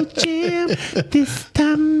slow jam. This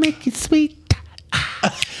time make it sweet.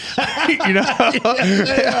 So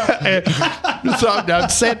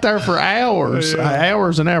I'd sat there for hours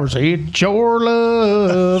and hours. It's your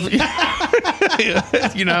love,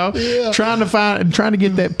 trying to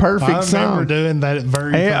get that perfect song. I remember doing that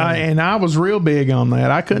and I was real big on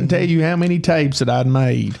that. I couldn't tell you how many tapes that I'd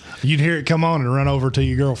made. You'd hear it come on and run over to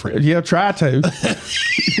your girlfriend. Yeah, try to.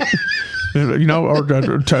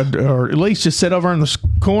 Or at least just sit over in the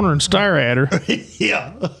corner and stare at her.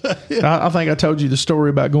 Yeah. I think I told you the story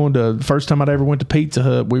about going to the first time I'd ever went to Pizza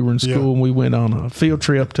Hut. We were in school and we went on a field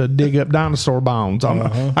trip to dig up dinosaur bones.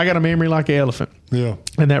 I got a memory like an elephant. Yeah.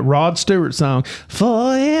 And that Rod Stewart song,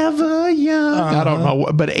 Forever Young. I don't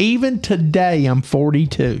know. But even today, I'm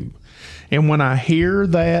 42. And when I hear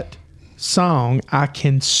that song, I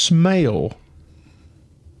can smell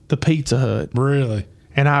the Pizza Hut. Really?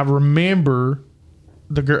 And I remember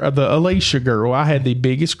the Alicia girl. I had the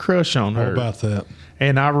biggest crush on her. How about that?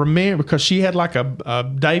 And I remember because she had like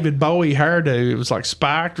a David Bowie hairdo. It was like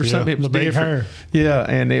spiked or something. It was big different. Hair. Yeah,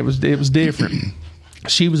 and it was different.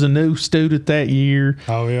 She was a new student that year.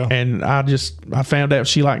 Oh yeah. And I found out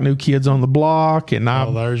she liked New Kids on the Block. And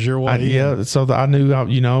there's your way. So I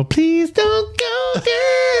knew, please don't go, girl.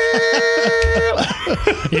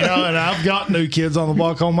 And I've got New Kids on the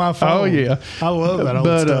Block on my phone. Oh yeah, I love that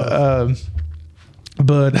old stuff.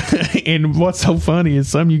 But and what's so funny is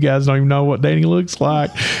some of you guys don't even know what Danny looks like.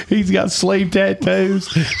 He's got sleeve tattoos.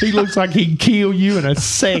 He looks like he'd kill you in a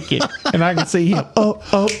second. And I can see him.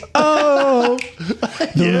 Oh,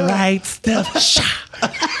 the right stuff.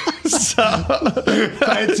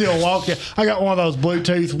 Patsy will walk in. I got one of those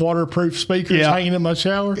Bluetooth waterproof speakers hanging in my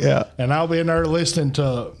shower. Yeah. And I'll be in there listening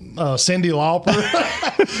to Cyndi Lauper.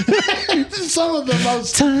 Some of the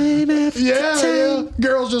most time after time. Yeah.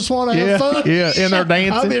 Girls just want to have fun. Yeah, in there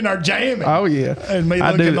dancing. I'll be in there jamming. Oh, yeah. And me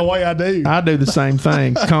looking the way I do. I do the same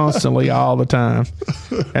thing constantly all the time.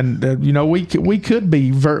 And, we could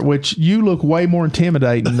be, which you look way more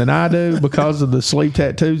intimidating than I do because of the sleeve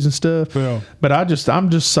tattoos and stuff. Yeah. But I'm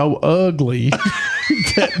just so ugly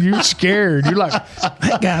that you're scared. You're like,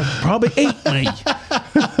 that guy probably ate me.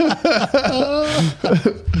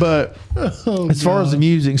 But as far as the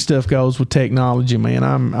music stuff goes with technology, man,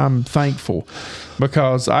 I'm thankful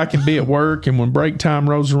because I can be at work and when break time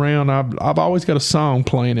rolls around, I've always got a song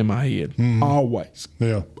playing in my head. Always.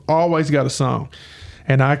 Yeah. Always got a song.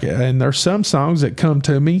 And there's some songs that come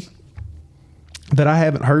to me that I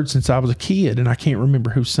haven't heard since I was a kid, and I can't remember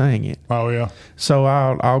who sang it. Oh, yeah. So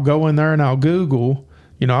I'll go in there and I'll Google,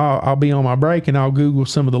 I'll be on my break and I'll Google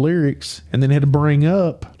some of the lyrics, and then it'll bring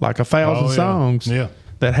up like 1,000 songs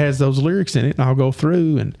that has those lyrics in it, and I'll go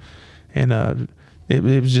through and it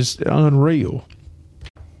was just unreal.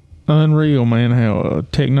 Unreal, man, how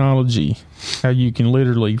technology, how you can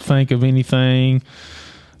literally think of anything.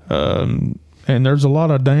 And there's a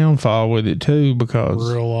lot of downfall with it too,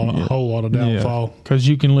 because a whole lot of downfall. Because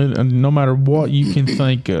you can no matter what you can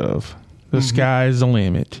think of, the sky is the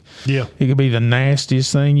limit. Yeah, it could be the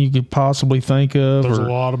nastiest thing you could possibly think of. There's a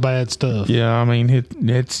lot of bad stuff. Yeah, I mean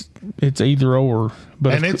it's either or.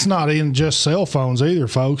 But it's not in just cell phones either,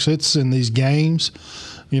 folks. It's in these games.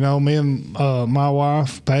 Me and my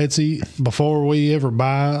wife Patsy, before we ever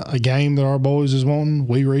buy a game that our boys is wanting,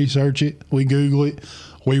 we research it, we Google it.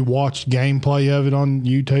 We watched gameplay of it on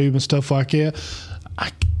YouTube and stuff like that.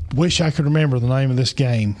 I wish I could remember the name of this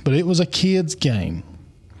game, but it was a kid's game.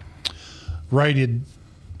 Rated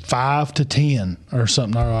 5 to 10 or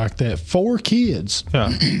something like that. 4 kids.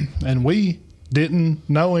 Yeah. And we didn't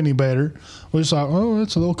know any better. We just thought,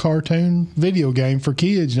 it's a little cartoon video game for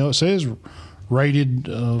kids. It says rated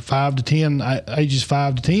 5 to 10, ages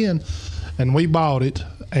 5 to 10. And we bought it,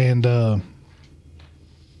 and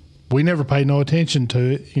we never paid no attention to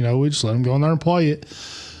it. We just let them go in there and play it.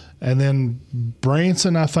 And then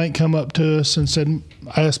Branson, I think, come up to us and said,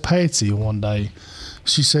 I asked Patsy one day,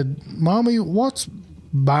 she said, Mommy, what's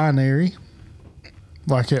binary?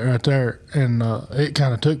 Like it right there. And it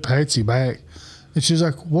kind of took Patsy back. And she's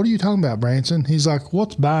like, what are you talking about, Branson? He's like,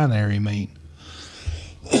 what's binary mean?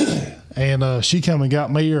 And she come and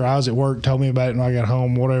got me, or I was at work, told me about it, and I got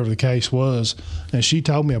home, whatever the case was. And she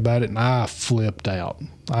told me about it, and I flipped out.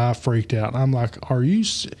 I freaked out. I'm like,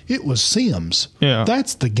 it was Sims. Yeah.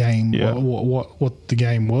 That's the game, what the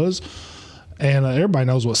game was. And everybody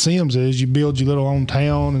knows what Sims is. You build your little own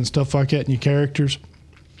town and stuff like that and your characters.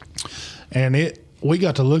 And we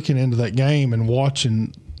got to looking into that game and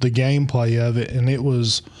watching the gameplay of it, and it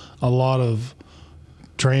was a lot of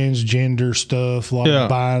transgender stuff, a lot of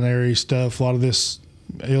binary stuff, a lot of this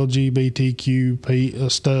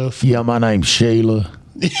LGBTQ stuff. Yeah, my name's Sheila.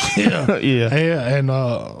 Yeah. And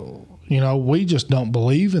we just don't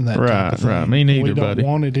believe in that type of thing. Right. Me neither, we don't buddy.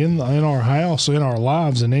 want it in our house, in our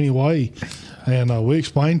lives in any way. And we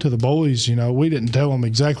explained to the boys, we didn't tell them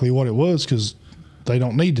exactly what it was because they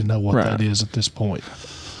don't need to know what that is at this point.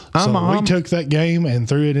 So we took that game and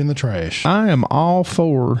threw it in the trash. I am all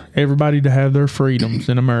for everybody to have their freedoms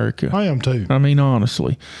in America. I am too. I mean,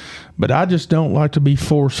 honestly. But I just don't like to be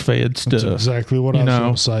force-fed stuff. That's exactly what I was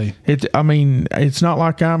going to say. It's not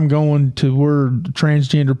like I'm going to where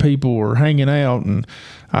transgender people are hanging out and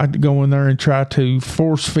I go in there and try to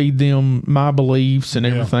force-feed them my beliefs and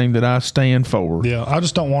everything that I stand for. Yeah, I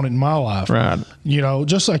just don't want it in my life. Right.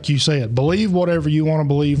 Just like you said, believe whatever you want to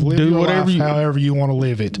believe. Live your life however you want to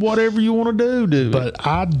live it. Whatever you want to do it. But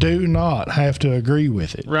I do not have to agree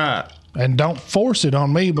with it. Right. And don't force it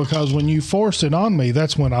on me, because when you force it on me,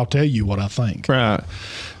 that's when I'll tell you what I think. Right.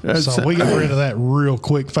 So we got rid of that real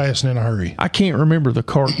quick, fast, and in a hurry. I can't remember the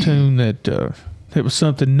cartoon that it was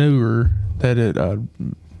something newer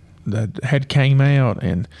that had came out,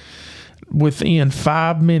 and within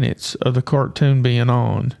 5 minutes of the cartoon being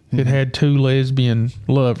on, it had 2 lesbian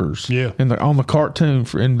lovers. Yeah. On the cartoon,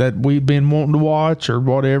 and that we've been wanting to watch or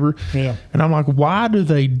whatever. Yeah. And I'm like, why do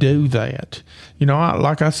they do that?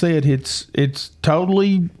 Like I said, it's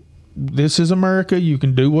totally, this is America. You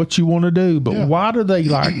can do what you want to do, but why do they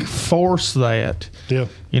force that? Yeah.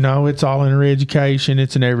 It's all in our education.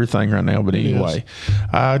 It's in everything right now. But anyway,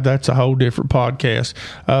 that's a whole different podcast.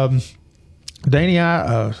 Danny,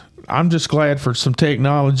 I'm just glad for some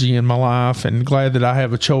technology in my life, and glad that I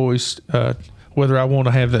have a choice whether I want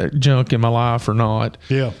to have that junk in my life or not.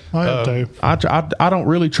 Yeah, I have too. I don't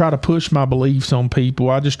really try to push my beliefs on people.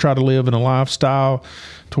 I just try to live in a lifestyle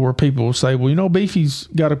to where people will say, well, you know, Beefy's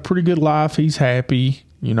got a pretty good life. He's happy.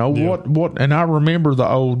 You know, what, and I remember the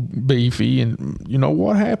old Beefy, and you know,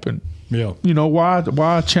 what happened? Yeah. You know,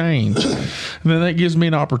 why change? And then that gives me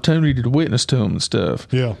an opportunity to witness to them and stuff.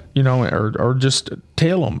 Yeah. You know, or just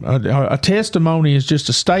tell them. A testimony is just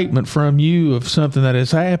a statement from you of something that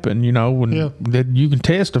has happened, you know, that you can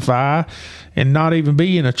testify and not even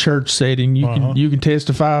be in a church setting. You can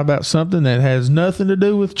testify about something that has nothing to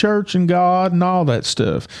do with church and God and all that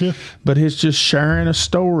stuff. Yeah. But it's just sharing a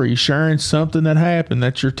story, sharing something that happened.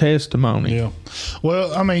 That's your testimony. Yeah.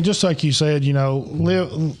 Well, I mean, just like you said, you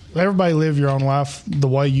know, everybody live your own life the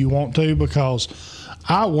way you want to, because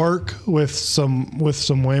I work with some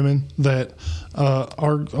women that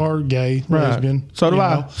are gay, lesbian. So do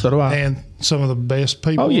I. And some of the best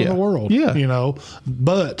people in the world. Yeah. You know,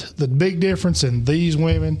 but the big difference in these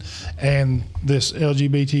women and this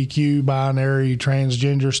LGBTQ, binary,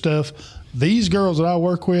 transgender stuff, these girls that I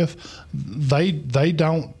work with, they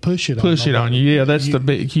don't push it on you. Yeah, that's the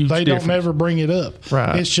big huge They difference. don't ever bring it up.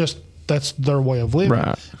 Right. It's just that's their way of living.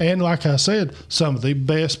 Right. And like I said, some of the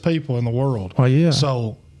best people in the world. Well, yeah.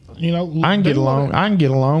 So, you know, I can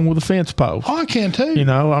get along with a fence post. Oh, I can too. You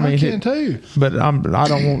know, I mean, I can too. But I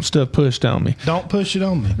don't want stuff pushed on me. Don't push it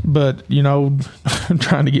on me. But you know, I'm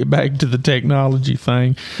trying to get back to the technology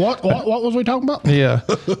thing. What was we talking about? Yeah,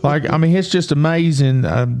 like I mean, it's just amazing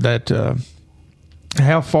that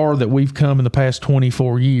how far that we've come in the past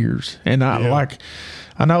 24 years, and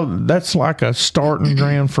I know that's like a starting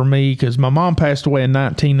ground for me, because my mom passed away in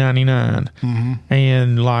 1999,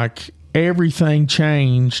 and like everything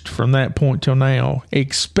changed from that point till now,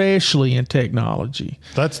 especially in technology.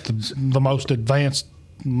 That's the most advanced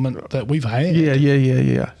that we've had.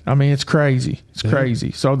 Yeah. I mean, it's crazy. It's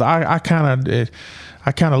crazy. So I kind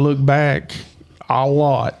of look back a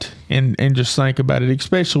lot and just think about it,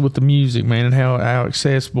 especially with the music, man, and how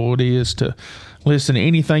accessible it is to listen to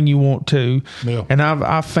anything you want to. Yeah. And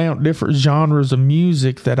I've found different genres of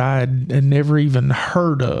music that I had never even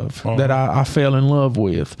heard of, that I fell in love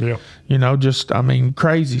with. Yeah. You know, just, I mean,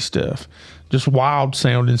 crazy stuff. Just wild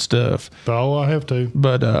sounding stuff. Oh, I have to.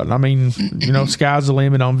 But, I mean, you know, sky's the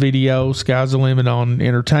limit on video, sky's the limit on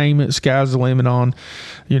entertainment, sky's the limit on,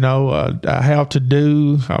 you know, how to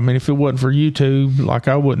do. I mean, if it wasn't for YouTube, like,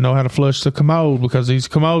 I wouldn't know how to flush the commode, because these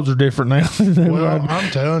commodes are different now. Well,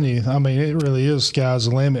 I'm telling you, I mean, it really is sky's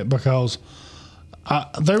the limit, because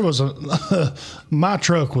there was my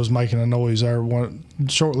truck was making a noise there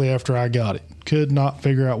shortly after I got it. Could not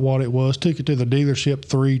figure out what it was. Took it to the dealership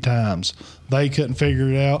 3 times. They couldn't figure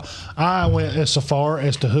it out. I went as far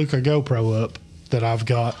as to hook a GoPro up that I've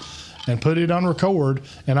got and put it on record,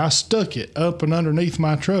 and I stuck it up and underneath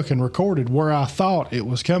my truck and recorded where I thought it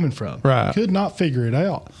was coming from. Right. Could not figure it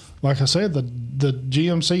out. Like I said, the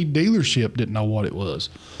GMC dealership didn't know what it was.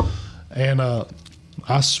 And I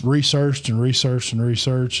researched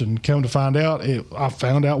and come to find out, I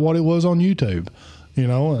found out what it was on YouTube. You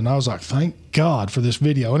know, and I was like, thank God for this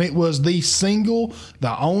video. And it was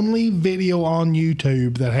the only video on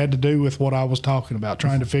YouTube that had to do with what I was talking about,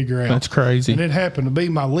 trying to figure out. That's crazy. And it happened to be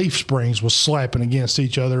my leaf springs was slapping against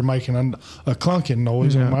each other, making a clunking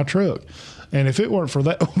noise on my truck. And if it weren't for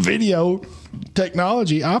that video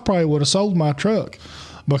technology, I probably would have sold my truck,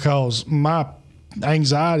 because my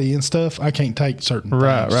anxiety and stuff, I can't take certain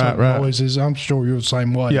noises. I'm sure you're the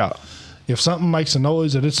same way. Yeah. If something makes a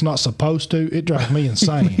noise that it's not supposed to, it drives me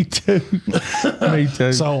insane. Me too. Me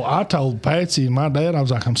too. So I told Patsy and my dad, I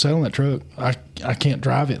was like, I'm selling that truck. I can't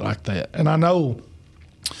drive it like that. And I know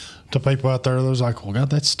to people out there, there's like, well, God,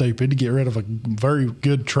 that's stupid to get rid of a very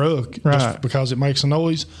good truck just because it makes a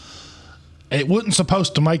noise. It wasn't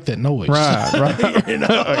supposed to make that noise. Right. You know?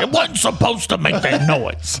 It wasn't supposed to make that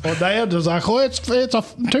noise. Well, Dad was like, well, it's a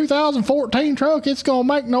 2014 truck. It's going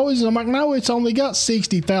to make noise. And I'm like, no, it's only got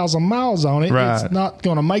 60,000 miles on it. Right. It's not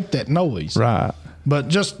going to make that noise. Right. But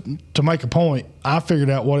just to make a point, I figured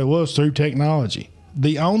out what it was through technology.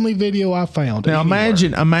 The only video I found. Now,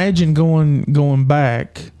 imagine going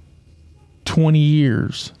back 20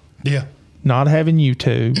 years. Yeah. Not having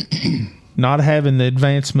YouTube. Not having the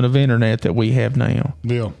advancement of internet that we have now.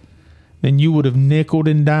 Yeah. Then you would have nickeled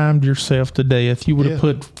and dimed yourself to death. You would have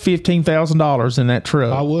put $15,000 in that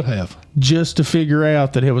truck. I would have. Just to figure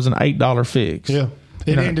out that it was an $8 fix. Yeah.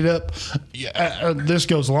 It ended up, this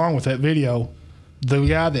goes along with that video. The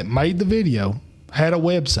guy that made the video had a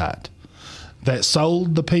website that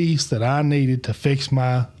sold the piece that I needed to fix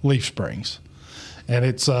my leaf springs. and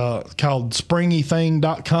it's called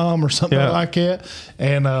springything.com or something like that.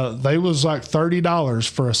 And they was like $30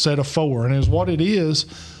 for a set of 4. And what it is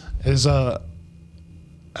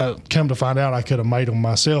come to find out I could have made them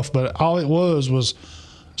myself, but all it was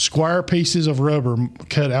square pieces of rubber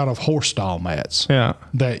cut out of horse stall mats. Yeah.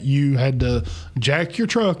 That you had to jack your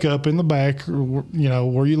truck up in the back, where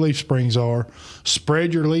your leaf springs are,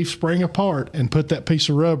 spread your leaf spring apart, and put that piece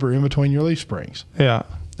of rubber in between your leaf springs. Yeah.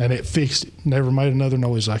 And it fixed it. Never made another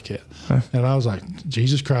noise like that. And I was like,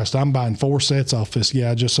 Jesus Christ, I'm buying 4 sets off this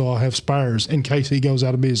guy just so I'll have spares in case he goes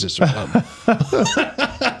out of business or something.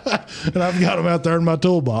 And I've got them out there in my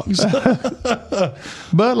toolbox.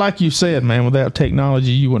 But like you said, man, without technology,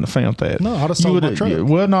 you wouldn't have found that. No, I'd have sold my truck.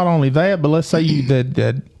 Well, not only that, but let's say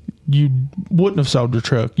that you wouldn't have sold your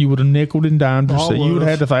truck. You would have nickeled and dimed yourself. You would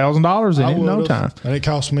have had $1,000 in it in no time. And it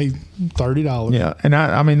cost me $30. Yeah, and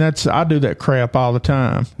I mean I do that crap all the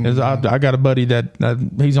time. Mm-hmm. I got a buddy that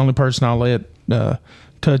he's the only person I'll let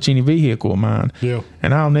touch any vehicle of mine. Yeah,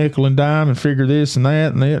 and I'll nickel and dime and figure this and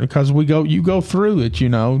that because you go through it.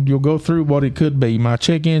 You'll go through what it could be. My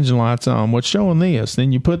check engine light's on. What's showing this?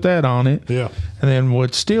 Then you put that on it. Yeah, and then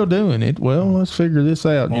what's still doing it? Well, let's figure this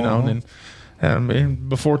out. And then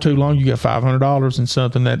before too long, you got $500 in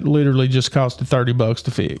something that literally just costed $30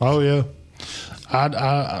 to fix. Oh yeah.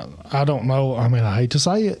 I don't know. I mean, I hate to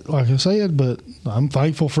say it, like I said, but I'm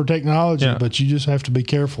thankful for technology. Yeah. But you just have to be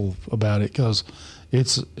careful about it because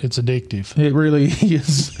it's addictive. It really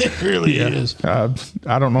is. It really is. I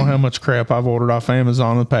don't know how much crap I've ordered off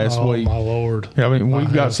Amazon the past week. Oh my Lord! I mean,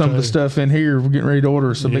 we've got some of the stuff in here. We're getting ready to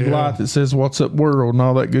order. It's a big light that says "What's Up World" and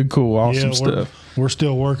all that good, cool, awesome stuff. We're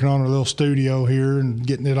still working on our little studio here and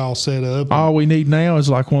getting it all set up. All we need now is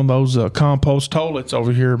like one of those compost toilets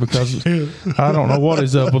over here because I don't know what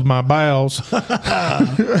is up with my bowels. We'll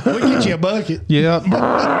get you a bucket. Yeah.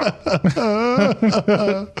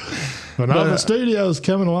 But the studio's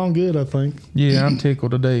coming along good, I think. Yeah, I'm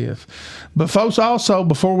tickled to death. But folks, also,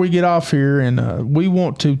 before we get off here, and we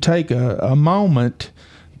want to take a moment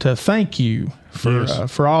to thank you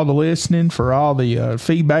for all the listening, for all the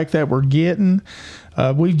feedback that we're getting.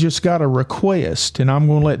 We've just got a request, and I'm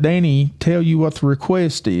going to let Danny tell you what the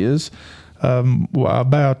request is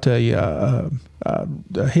about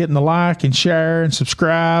hitting the like and share and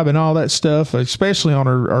subscribe and all that stuff, especially on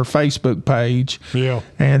our Facebook page. Yeah.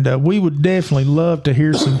 And we would definitely love to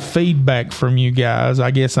hear some feedback from you guys. I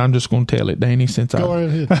guess I'm just going to tell it, Danny, since I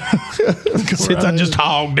just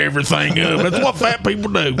hogged everything up. That's what fat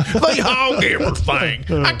people do. They hog everything.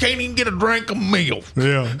 I can't even get a drink of milk.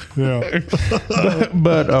 Yeah, yeah.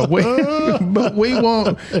 but we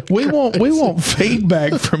want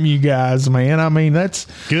feedback from you guys, man. I mean, that's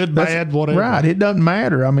good, bad, whatever. Right. It doesn't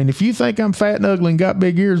matter. I mean, if you think I'm fat and ugly and got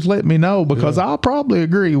big ears, let me know because I'll probably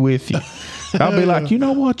agree with you. I'll be like, you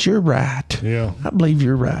know what? You're right. Yeah. I believe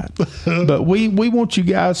you're right. But we want you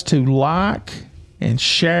guys to like and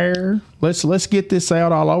share. Let's get this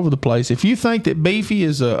out all over the place. If you think that Beefy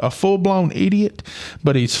is a full-blown idiot,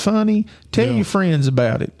 but he's funny, tell your friends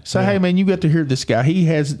about it. Say, hey, man, you got to hear this guy. He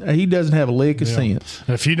doesn't have a lick of sense.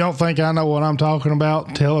 If you don't think I know what I'm talking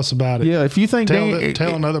about, tell us about it. Yeah, if you think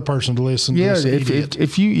tell another person to listen to this idiot.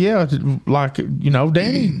 If you Danny's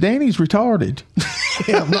retarded.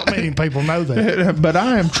 Yeah, not many people know that. But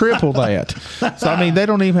I am triple that. So, I mean, they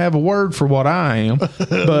don't even have a word for what I am.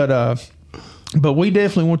 But we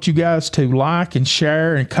definitely want you guys to like and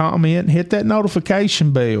share and comment and hit that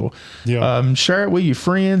notification bell. Yeah. Share it with your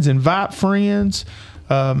friends, invite friends,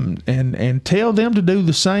 and tell them to do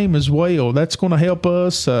the same as well. That's going to help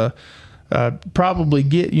us probably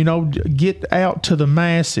get out to the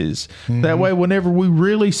masses. Mm-hmm. That way, whenever we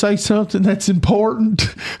really say something that's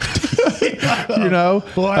important,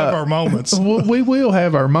 we'll have our moments. We will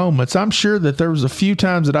have our moments. I'm sure that there was a few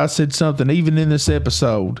times that I said something, even in this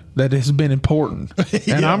episode, that has been important.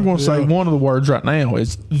 And I'm going to say one of the words right now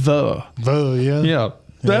is the. Yeah.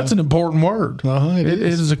 That's an important word.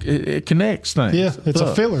 It connects things. Yeah, it's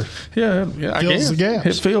a filler. Yeah, I guess. The gaps.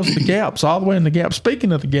 It fills the gaps all the way in the gap.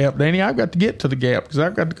 Speaking of the gap, Danny, I've got to get to the gap because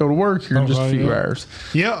I've got to go to work here in just a few hours.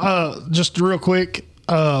 Yeah, just real quick,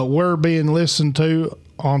 we're being listened to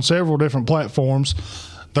on several different platforms.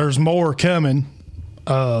 There's more coming.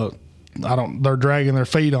 They're dragging their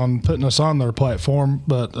feet on putting us on their platform,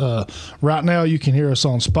 but right now you can hear us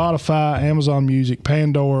on Spotify, Amazon Music,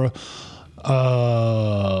 Pandora,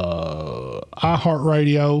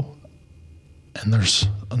 iHeartRadio, and there's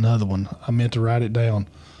another one. I meant to write it down.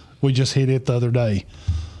 We just hit it the other day.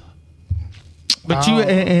 But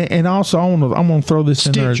and also I'm gonna throw this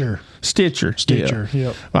Stitcher. in there. Stitcher.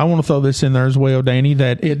 Yep. I want to throw this in there as well, Danny,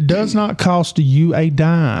 that it does not cost you a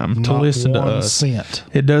dime to listen to us. Cent.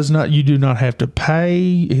 It does not. You do not have to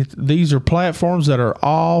pay. These are platforms that are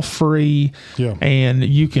all free, and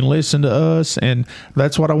you can listen to us. And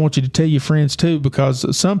that's what I want you to tell your friends too,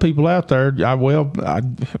 because some people out there, I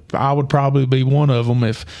would probably be one of them.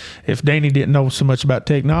 If Danny didn't know so much about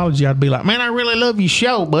technology, I'd be like, man, I really love your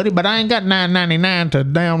show, buddy, but I ain't got $9.99 to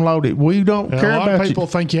download it. We don't care about you. A lot of people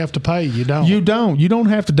think you have to pay. You don't. You don't. You don't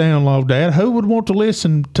have to download that. Who would want to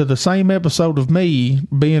listen to the same episode of me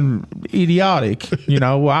being idiotic? You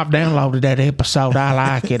know, I've downloaded that episode. I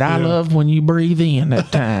like it. I love when you breathe in that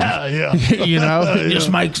time. You know, it just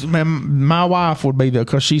makes my wife would be there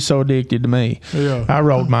because she's so addicted to me. I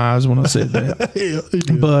rolled my eyes when I said that.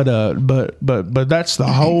 But that's the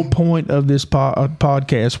whole point of this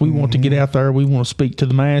podcast. We want to get out there. We want to speak to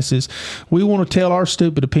the masses. We want to tell our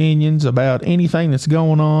stupid opinions about anything that's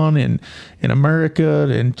going on in America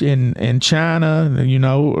and in China, you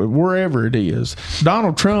know, wherever it is.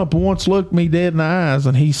 Donald Trump once looked me dead in the eyes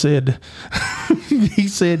and he said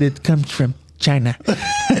it comes from China.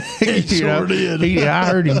 He sure did. I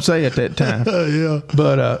heard him say it that time.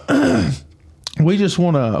 But we just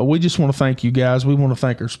want to thank you guys. We want to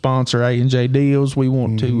thank our sponsor, A&J Deals. We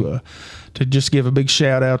want to just give a big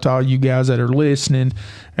shout out to all you guys that are listening,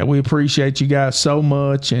 and we appreciate you guys so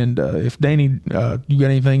much. And if Danny, you got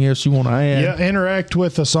anything else you want to add? Yeah, interact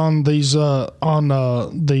with us on these the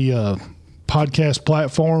podcast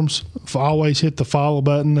platforms. Always hit the follow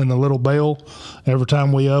button and the little bell. Every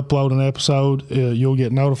time we upload an episode, you'll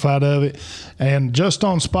get notified of it. And just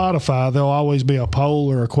on Spotify, there'll always be a poll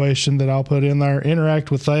or a question that I'll put in there. Interact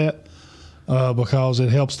with that because it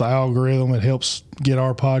helps the algorithm. It helps get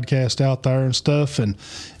our podcast out there and stuff. And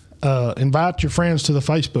invite your friends to the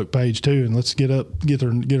Facebook page too, and let's get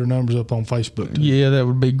their numbers up on Facebook too. Yeah, that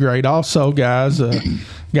would be great. Also, guys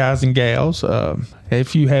and gals,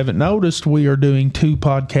 if you haven't noticed, we are doing 2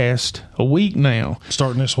 podcasts a week now,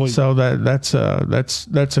 starting this week. So that's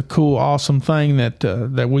a cool, awesome thing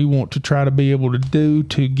that we want to try to be able to do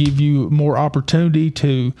to give you more opportunity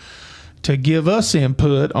to give us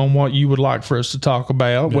input on what you would like for us to talk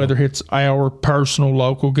about, whether it's our personal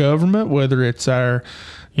local government, whether it's our,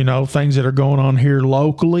 you know, things that are going on here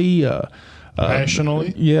locally,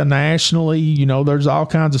 nationally. Nationally. You know, there's all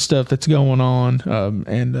kinds of stuff that's going on,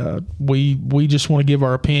 and we just want to give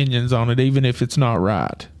our opinions on it, even if it's not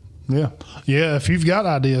right. Yeah. If you've got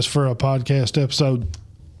ideas for a podcast episode,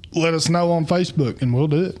 let us know on Facebook, and we'll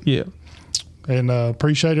do it. Yeah. And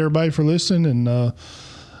appreciate everybody for listening, and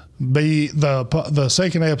the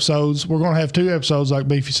second episodes, we're going to have 2 episodes, like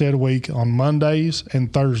Beefy said, a week on Mondays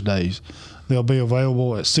and Thursdays. They'll be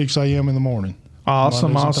available at 6 a.m. in the morning.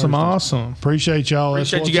 Awesome. Appreciate y'all.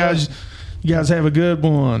 Appreciate you guys. You guys have a good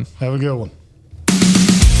one. Have a good one.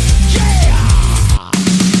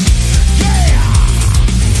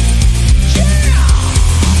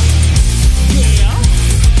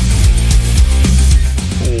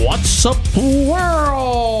 What's up,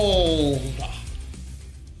 world?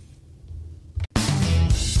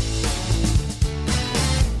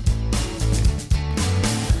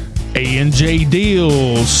 A&J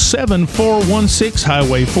Deals, 7416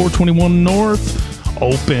 Highway 421 North.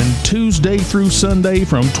 Open Tuesday through Sunday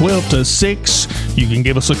from 12 to 6. You can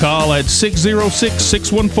give us a call at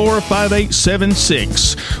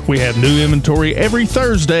 606-614-5876. We have new inventory every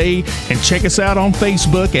Thursday, and check us out on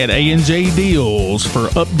Facebook at A&J Deals for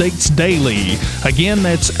updates daily. Again,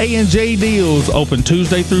 that's A&J Deals, open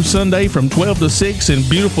Tuesday through Sunday from 12 to 6 in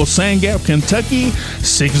beautiful Sand Gap, Kentucky,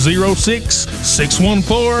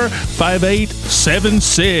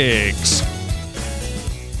 606-614-5876.